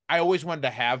I always wanted to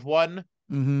have one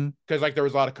because like there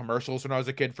was a lot of commercials when I was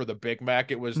a kid for the Big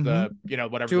Mac. It was the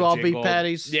whatever 2 all beef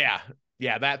patties. Yeah,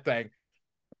 that thing.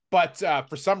 But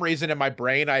for some reason in my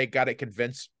brain, I got it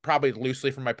convinced, probably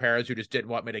loosely from my parents who just didn't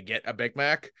want me to get a Big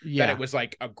Mac, that it was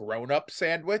like a grown-up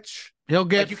sandwich. He'll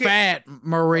get fat,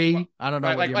 Marie. I don't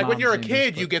know. Like when you're a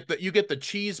kid, you get the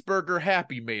cheeseburger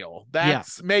Happy Meal.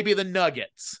 That's maybe the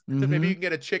nuggets. Maybe you can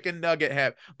get a chicken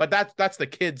nugget but that's the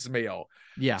kids meal.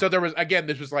 Yeah. So there was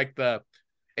this was like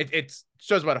it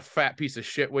shows what a fat piece of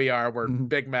shit we are. Where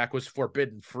Big Mac was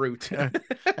forbidden fruit. And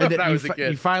when I was a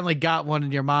kid. You finally got one,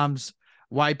 and your mom's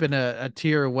wiping a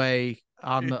tear away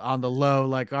on the low,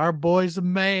 like, our boy's a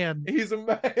man. He's a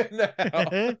man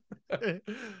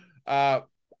now.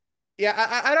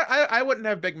 I wouldn't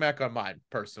have Big Mac on mine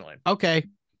personally. Okay.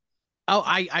 Oh,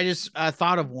 I just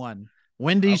thought of one.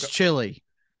 Wendy's chili.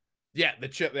 Yeah, the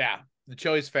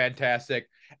chili's fantastic.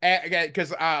 And again,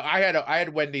 because I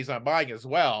had Wendy's on mine as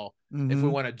well. If we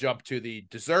want to jump to the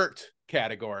dessert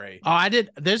category. Oh, I did.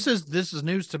 This is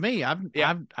news to me. I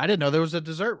didn't know there was a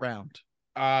dessert round.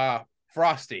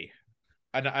 Frosty,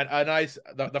 a nice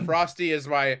the Frosty is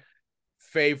my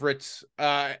favorite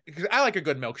because I like a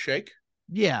good milkshake.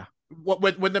 Yeah.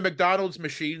 When the McDonald's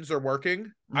machines are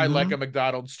working, I like a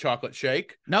McDonald's chocolate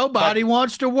shake. Nobody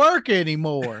wants to work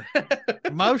anymore.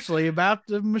 Mostly about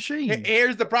the machine.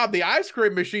 Here's the problem. The ice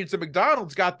cream machines at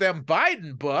McDonald's got them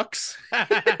Biden books.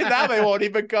 Now they won't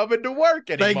even come into work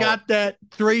anymore. They got that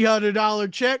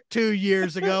 $300 check 2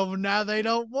 years ago, and now they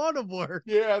don't want to work.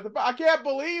 Yeah, I can't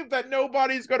believe that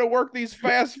nobody's going to work these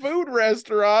fast food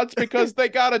restaurants because they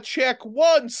got a check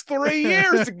once 3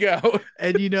 years ago.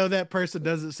 And that person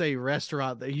doesn't say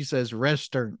restaurant, he says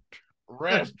restaurant.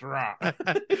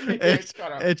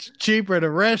 It's cheaper to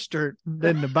restaurant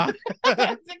than to buy.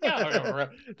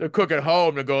 To cook at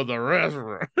home to go to the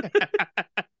restaurant.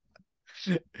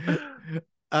 The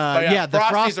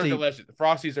Frosties are delicious. The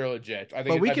Frosties are legit. I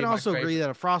think, but we can also agree that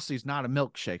a Frosty's not a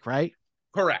milkshake, right?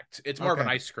 Correct. It's more of an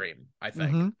ice cream, I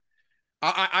think.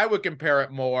 I would compare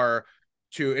it more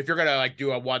to, if you're gonna like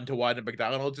do a 1-to-1 at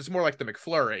McDonald's, it's more like the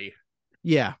McFlurry.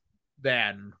 Yeah.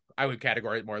 Then I would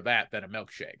categorize more of that than a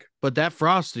milkshake. But that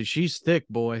Frosty, she's thick,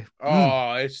 boy.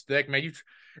 Oh, it's thick, man.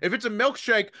 If it's a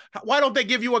milkshake, why don't they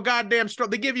give you a goddamn straw?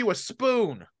 They give you a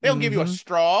spoon. They don't give you a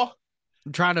straw.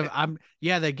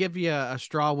 They give you a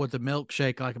straw with a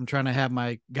milkshake, like I'm trying to have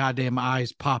my goddamn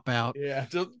eyes pop out. Yeah.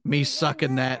 Me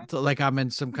sucking that like I'm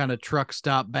in some kind of truck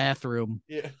stop bathroom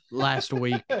last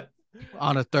week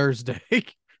on a Thursday.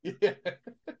 Yeah.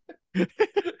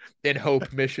 In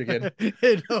Hope, Michigan.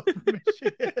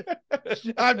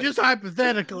 I'm just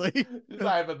hypothetically.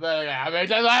 I mean,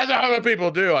 that's how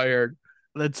people do, I heard.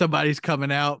 Then somebody's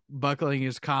coming out, buckling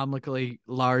his comically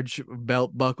large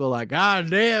belt buckle, like, God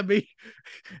damn,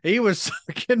 he was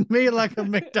sucking me like a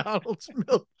McDonald's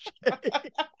milkshake.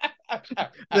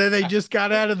 Then they just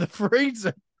got out of the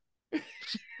freezer.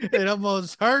 It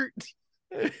almost hurt.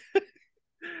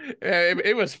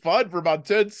 It was fun for about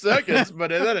 10 seconds, but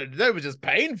then it was just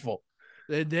painful.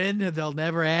 And then they'll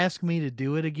never ask me to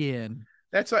do it again.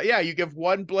 That's why, yeah, you give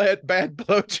one bad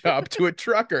blowjob to a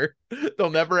trucker, they'll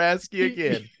never ask you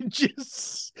again.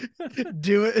 Just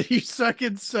do it. You suck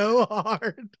it so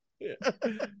hard.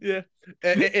 Yeah.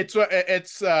 It's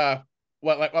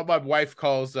what my wife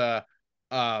calls what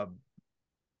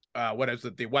is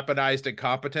it? The weaponized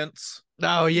incompetence.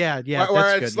 Oh yeah,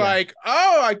 Where it's good, like,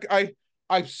 oh,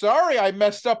 I'm sorry, I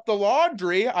messed up the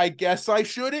laundry. I guess I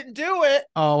shouldn't do it.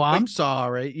 Oh, I'm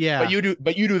sorry. Yeah,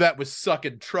 but you do that with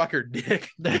sucking trucker dick.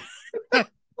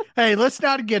 Hey, let's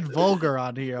not get vulgar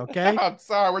on here, okay? I'm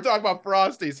sorry, we're talking about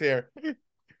Frosties here.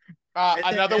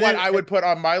 Another one I would put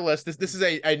on my list. This is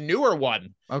a newer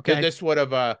one. Okay, this would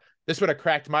have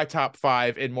cracked my top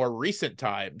 5 in more recent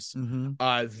times.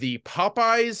 The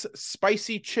Popeyes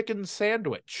spicy chicken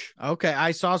sandwich. Okay,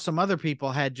 I saw some other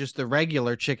people had just the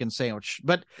regular chicken sandwich,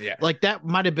 but yeah, like that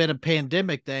might have been a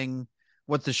pandemic thing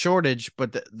with the shortage.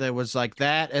 But there was like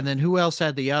that, and then who else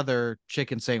had the other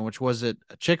chicken sandwich? Was it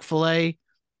Chick-fil-A?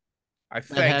 I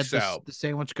think so. The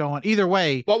sandwich going either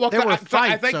way. Well, there were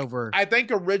fights over. I think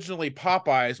originally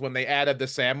Popeyes, when they added the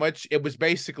sandwich, it was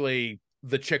basically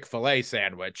the Chick-fil-A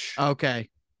sandwich. Okay,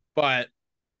 but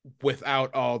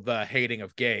without all the hating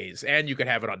of gays, and you could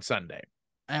have it on Sunday.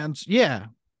 And yeah,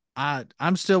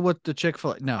 I'm still with the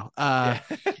Chick-fil-A. No,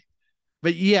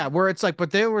 but yeah, where it's like,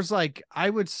 but there was like, I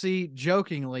would see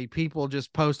jokingly people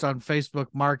just post on Facebook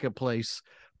Marketplace,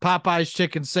 Popeye's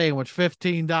chicken sandwich,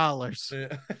 $15.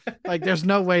 Like, there's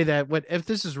no way that if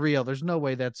this is real, there's no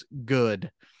way that's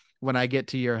good when I get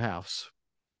to your house.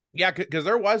 Yeah, because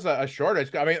there was a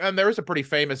shortage. I mean, and there was a pretty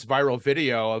famous viral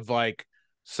video of like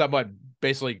someone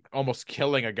basically almost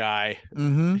killing a guy.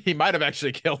 He might have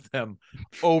actually killed him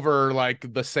over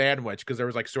like the sandwich, because there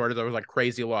was like there was like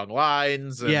crazy long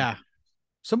lines. Yeah,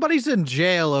 somebody's in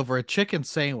jail over a chicken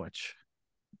sandwich.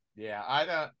 Yeah, I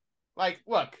don't like.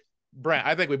 Look, Brent,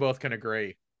 I think we both can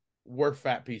agree we're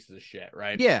fat pieces of shit,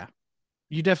 right? Yeah,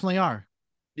 you definitely are.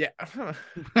 Yeah.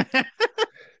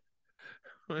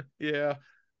 Yeah.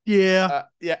 Yeah.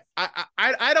 Yeah.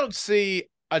 I don't see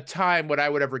a time when I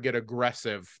would ever get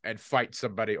aggressive and fight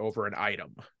somebody over an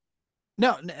item.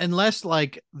 No, unless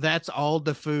like that's all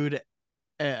the food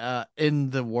in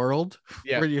the world.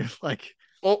 Yeah. Where you're like,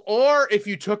 or if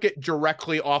you took it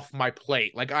directly off my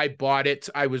plate, like I bought it,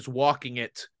 I was walking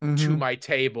it to my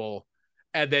table,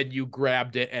 and then you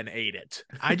grabbed it and ate it.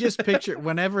 I just picture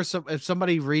whenever if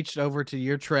somebody reached over to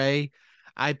your tray,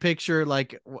 I picture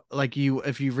like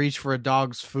if you reach for a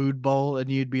dog's food bowl and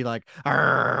you'd be like,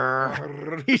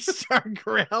 you start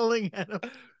growling at him.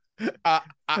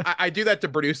 I do that to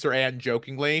producer Ann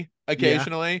jokingly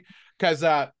occasionally, because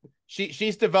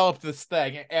she's developed this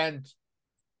thing, and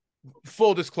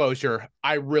full disclosure,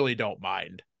 I really don't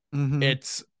mind.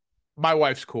 It's my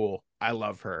wife's cool. I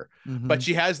love her, but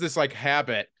she has this like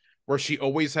habit where she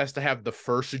always has to have the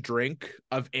first drink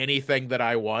of anything that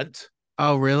I want.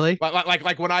 Oh, really?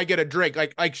 Like when I get a drink,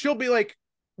 like she'll be like,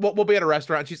 we'll be at a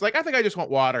restaurant. She's like, I think I just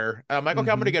want water. And I'm like, okay,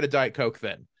 I'm gonna get a Diet Coke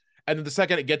then. And then the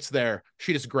second it gets there,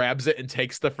 she just grabs it and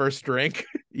takes the first drink.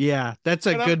 Yeah, that's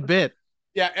a good bit.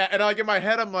 Yeah, and like in my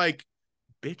head, I'm like,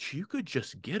 bitch, you could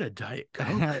just get a Diet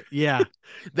Coke. Yeah,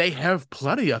 they have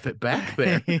plenty of it back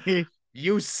there.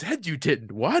 You said you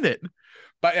didn't want it.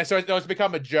 But so it's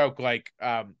become a joke, like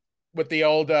with the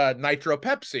old Nitro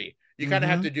Pepsi. You kind of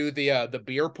have to do the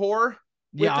beer pour.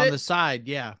 On the side.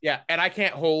 Yeah. Yeah. And I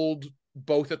can't hold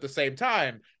both at the same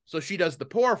time. So she does the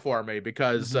pour for me,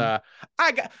 because I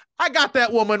got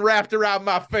that woman wrapped around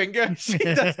my finger. She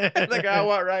does the thing I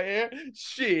want right here.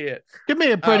 Shit. Give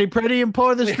me a pretty and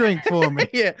pour this drink for me.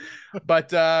 Yeah.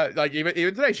 But like even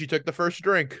today, she took the first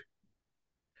drink.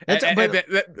 And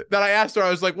I asked her, I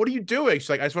was like, what are you doing? She's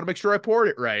like, I just want to make sure I poured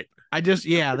it right. That's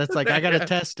like, I got to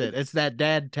test it. It's that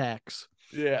dad tax.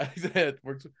 Yeah.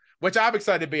 Which I'm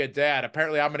excited to be a dad.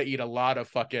 Apparently I'm going to eat a lot of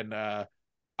fucking, I'm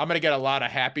going to get a lot of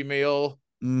Happy Meal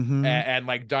and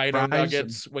like Dino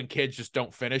Nuggets when kids just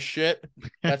don't finish shit.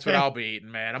 That's what I'll be eating,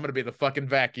 man. I'm going to be the fucking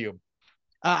vacuum.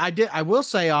 I will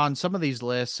say on some of these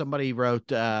lists, somebody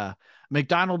wrote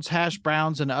McDonald's hash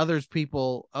browns, and other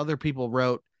people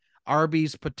wrote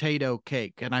Arby's potato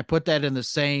cake. And I put that in the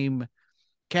same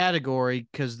category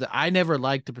because I never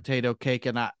liked the potato cake,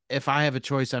 and if I have a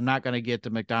choice, I'm not going to get the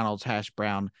McDonald's hash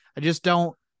brown. I just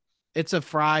don't. It's a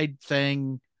fried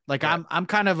thing. Like I'm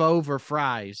kind of over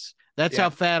fries. That's how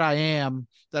fat I am,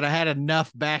 that I had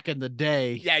enough back in the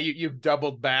day. Yeah, you've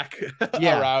doubled back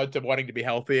around to wanting to be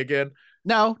healthy again.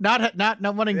 No,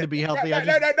 not wanting to be healthy. I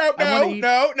just I want to eat.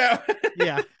 No.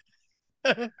 Yeah.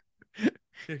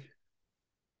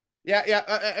 Yeah.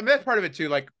 I mean, that's part of it too.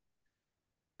 Like,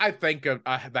 I think of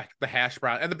the hash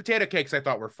brown and the potato cakes. I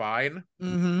thought were fine.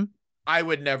 Mm-hmm. I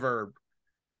would never.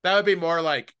 That would be more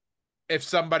like if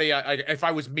somebody, if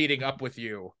I was meeting up with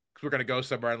you, because we're gonna go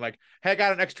somewhere and like, hey, I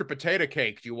got an extra potato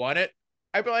cake. Do you want it?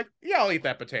 I'd be like, yeah, I'll eat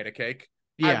that potato cake.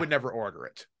 I Yeah. would never order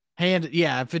it.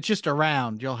 Yeah, if it's just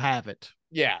around, you'll have it.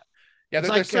 Yeah.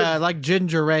 It's like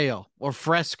ginger ale or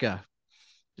Fresca.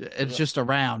 It's just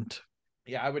around.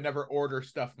 Yeah, I would never order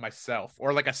stuff myself,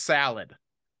 or like a salad.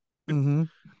 Mm-hmm.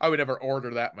 I would never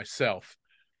order that myself.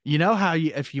 You know how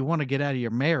if you want to get out of your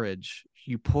marriage,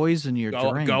 you poison your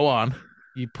drink. Go on.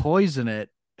 You poison it,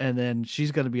 and then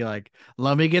she's gonna be like,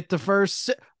 "Let me get the first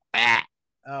sip."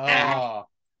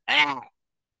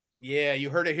 Yeah,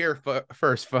 you heard it here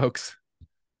first, folks.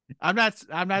 I'm not.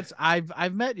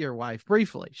 I've met your wife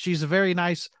briefly. She's a very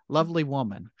nice, lovely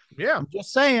woman. Yeah. I'm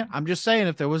just saying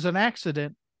if there was an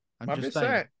accident, I'm just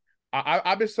saying.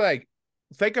 I'm just saying,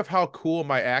 think of how cool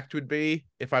my act would be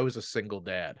if I was a single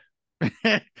dad.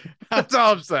 That's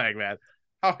all I'm saying, man.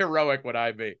 How heroic would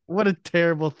I be? What a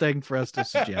terrible thing for us to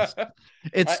suggest.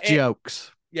 It's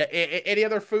jokes. Yeah. Any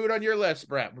other food on your list,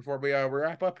 Brett, before we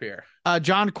wrap up here?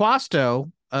 John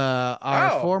Quasto,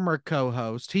 our former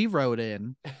co-host, he wrote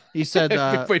in. He said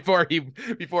before he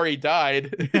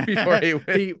died, before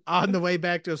he on the way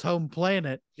back to his home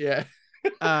planet. Yeah.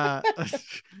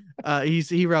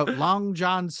 He wrote Long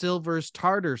John Silver's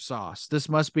tartar sauce. This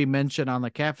must be mentioned on the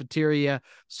cafeteria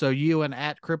so you and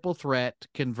at Cripple Threat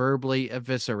can verbally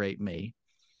eviscerate me.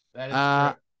 That is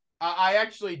true. I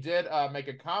actually did make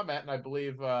a comment, and I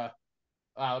believe let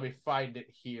me find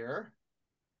it here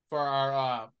for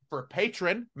our for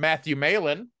patron Matthew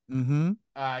Malin. Mm-hmm.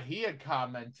 He had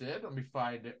commented. Let me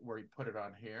find it where he put it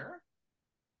on here.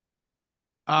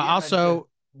 Also,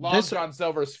 Long John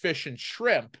Silver's fish and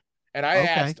shrimp, and I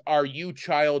asked, "Are you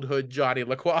childhood Johnny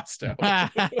LaQuasto?"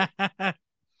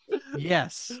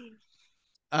 Yes.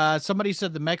 Somebody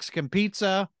said the Mexican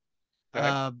pizza,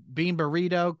 bean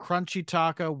burrito, crunchy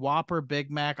taco, Whopper,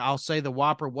 Big Mac. I'll say the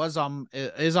Whopper is on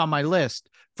my list.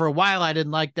 For a while, I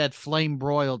didn't like that flame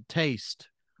broiled taste,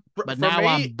 but now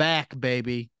I'm back,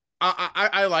 baby.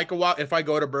 I like a Whopper. If I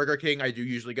go to Burger King, I do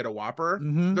usually get a Whopper.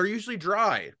 Mm-hmm. They're usually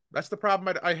dry. That's the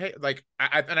problem. I hate, like,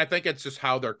 and I think it's just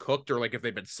how they're cooked, or like if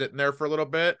they've been sitting there for a little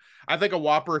bit. I think a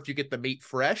Whopper, if you get the meat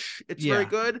fresh, it's very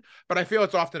good. But I feel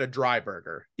it's often a dry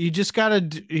burger. You just gotta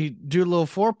do a little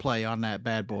foreplay on that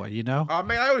bad boy, you know. I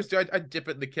mean, I always do. I dip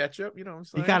it in the ketchup. You know what I'm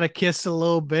saying? You gotta kiss a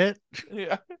little bit.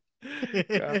 Yeah.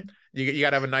 You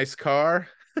gotta have a nice car.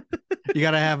 You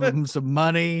gotta have some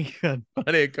money. Not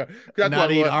eat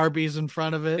Arby's in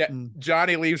front of it. Yeah,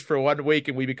 Johnny leaves for 1 week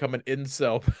and we become an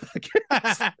incel.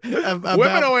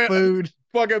 Women only food.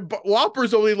 Fucking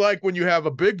Whoppers only like when you have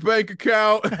a big bank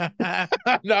account,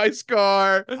 nice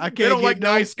car. They don't like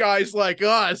nice guys like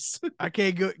us. I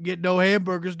can't get no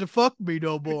hamburgers to fuck me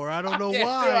no more. I don't know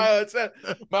why.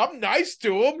 I'm nice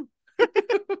to them.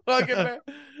 Fucking man.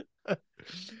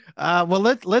 Well,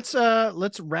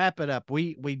 let's wrap it up.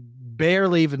 We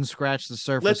barely even scratched the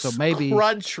surface. So maybe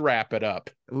crunch wrap it up.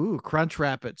 Ooh, crunch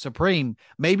wrap it supreme.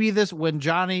 Maybe when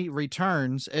Johnny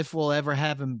returns, if we'll ever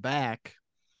have him back,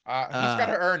 he's got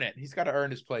to earn it. He's got to earn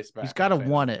his place back. He's got to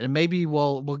want it, and maybe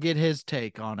we'll get his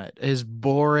take on it. His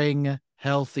boring,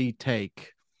 healthy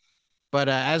take. But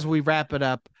as we wrap it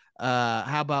up,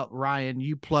 how about Ryan?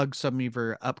 You plug some of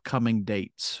your upcoming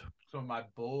dates. So my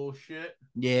bullshit.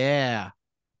 Yeah.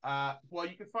 Well,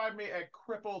 you can find me at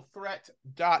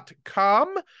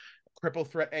cripplethreat.com,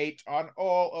 cripplethreat8 on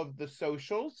all of the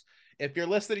socials. If you're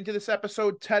listening to this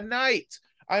episode tonight,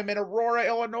 I'm in Aurora,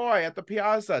 Illinois at the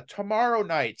Piazza. Tomorrow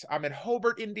night, I'm in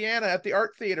Hobart, Indiana at the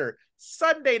Art Theater.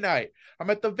 Sunday night,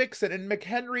 I'm at the Vixen in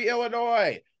McHenry,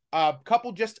 Illinois. A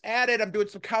couple just added. I'm doing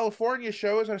some California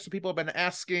shows. I know some people have been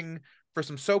asking for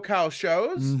some SoCal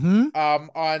shows. Mm-hmm.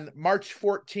 On March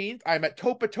 14th, I'm at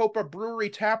Topa Topa Brewery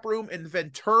Tap Room in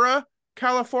Ventura,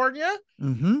 California.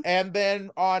 Mm-hmm. And then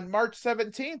on March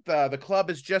 17th, the club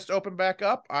is just opened back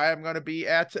up. I am going to be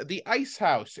at the Ice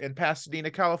House in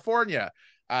Pasadena, California.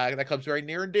 That club's very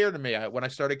near and dear to me. When I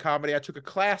started comedy, I took a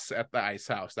class at the Ice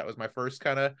House. That was my first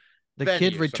kind of venue.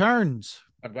 Kid returns.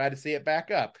 I'm glad to see it back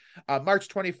up. March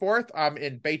 24th, I'm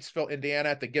in Batesville, Indiana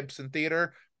at the Gibson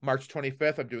Theater. March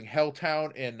 25th, I'm doing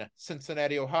Helltown in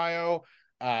Cincinnati, Ohio.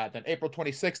 Then April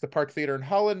 26th, the Park Theater in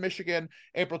Holland, Michigan.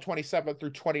 April 27th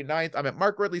through 29th, I'm at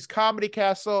Mark Ridley's Comedy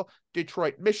Castle,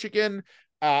 Detroit, Michigan.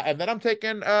 And then I'm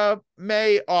taking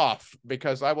May off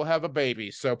because I will have a baby.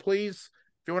 So please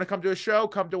If you want to come to a show,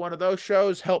 come to one of those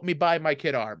shows. Help me buy my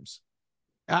kid arms.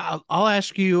 I'll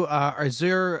ask you, is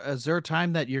there a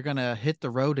time that you're going to hit the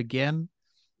road again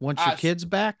once your kid's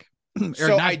back? Or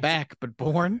So not back, but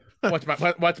born?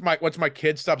 once my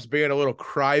kid stops being a little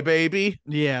crybaby.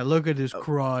 Yeah, look at this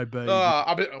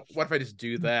crybaby. What if I just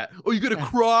do that? Oh, you gonna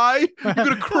cry? You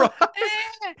gonna cry?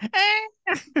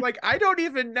 Like, I don't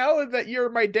even know that you're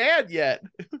my dad yet.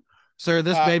 Sir,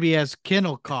 this baby has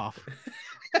kennel cough.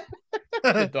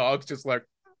 The dog's just like,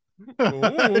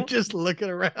 just looking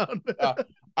around.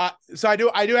 So I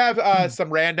do have some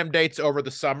random dates over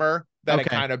the summer that have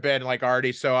kind of been like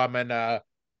already. So I'm in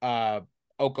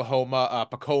Oklahoma,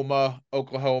 Pacoma,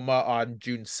 Oklahoma on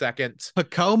June 2nd.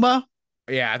 Pacoma?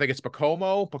 Yeah, I think it's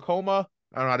Pacoma.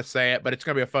 I don't know how to say it, but it's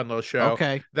gonna be a fun little show.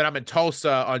 Okay. Then I'm in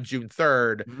Tulsa on June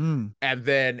 3rd, and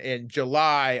then in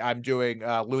July I'm doing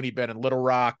Looney Bin in Little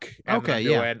Rock, and then I'm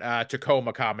doing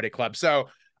Tacoma Comedy Club. So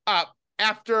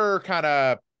after kind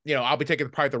of, I'll be taking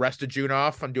probably the rest of June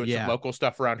off. I'm doing some local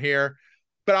stuff around here,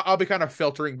 but I'll be kind of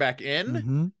filtering back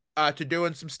in to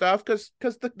doing some stuff because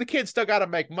the kids still got to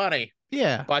make money.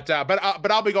 Yeah, but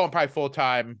I'll be going probably full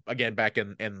time again back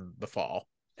in the fall.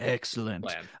 Excellent.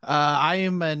 I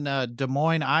am in Des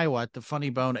Moines, Iowa at the Funny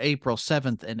Bone April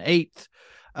 7th and 8th.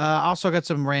 Also got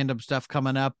some random stuff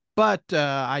coming up, but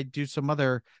I do some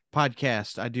other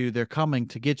podcasts. They're Coming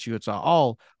to Get You. It's an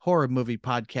all horror movie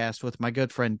podcast with my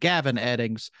good friend Gavin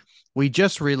Eddings. We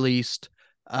just released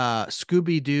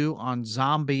Scooby-Doo on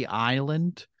Zombie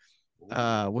Island,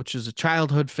 which is a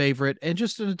childhood favorite and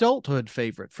just an adulthood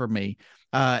favorite for me.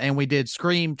 And we did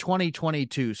Scream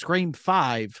 2022, Scream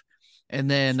 5, and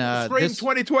then Scream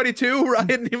 2022,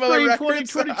 Ryan Nimola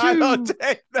Records. 2022,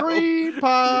 Scream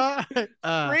Pie.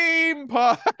 Scream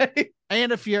Pie.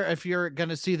 And if you're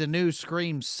gonna see the new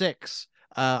Scream 6,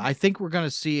 I think we're gonna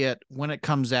see it when it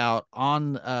comes out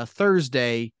on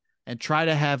Thursday, and try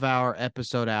to have our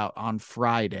episode out on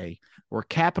Friday. We're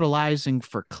capitalizing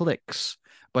for clicks,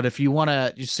 but if you want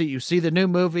to, you see the new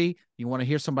movie, you want to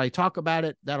hear somebody talk about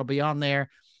it, that'll be on there.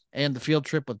 And the field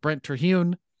trip with Brent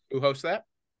Terhune. Who hosts that?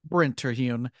 Brent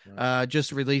Terhune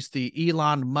just released the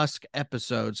Elon Musk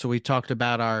episode. So we talked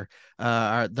about our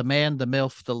the man, the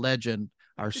MILF, the legend,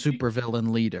 our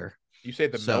supervillain leader. You say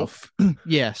the MILF?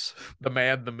 Yes. The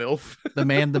man, the MILF. The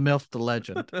man, the MILF, the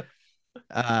legend.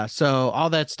 So all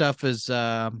that stuff is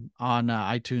on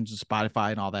iTunes and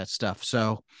Spotify and all that stuff.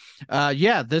 So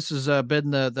this has been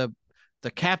the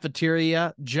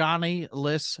cafeteria Jonny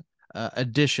List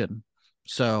edition.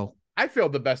 So I feel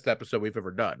the best episode we've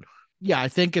ever done. Yeah, I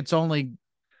think it's only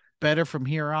better from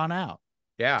here on out.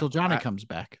 Yeah. Till Jonny comes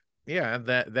back. Yeah, and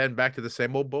then back to the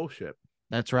same old bullshit.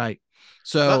 That's right.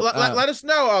 So let us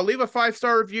know. Leave a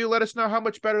 5-star review. Let us know how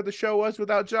much better the show was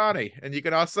without Jonny. And you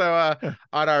can also we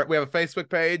have a Facebook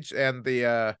page and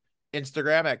the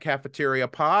Instagram at Cafeteria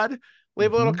Pod.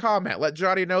 Leave a little comment. Let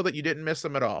Jonny know that you didn't miss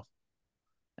him at all.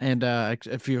 And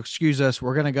if you excuse us,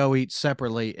 we're gonna go eat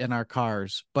separately in our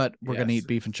cars, but we're gonna eat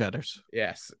beef and cheddars.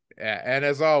 Yes. And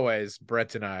as always,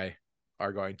 Brett and I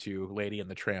are going to Lady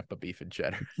and the Tramp a beef and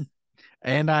cheddar.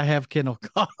 And I have kennel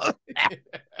cough.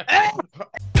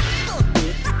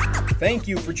 Thank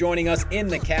you for joining us in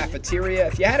the cafeteria.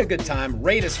 If you had a good time,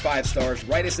 rate us 5 stars,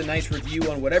 write us a nice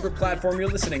review on whatever platform you're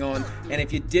listening on. And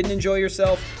if you didn't enjoy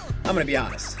yourself, I'm going to be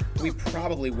honest, we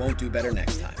probably won't do better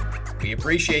next time. We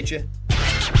appreciate you.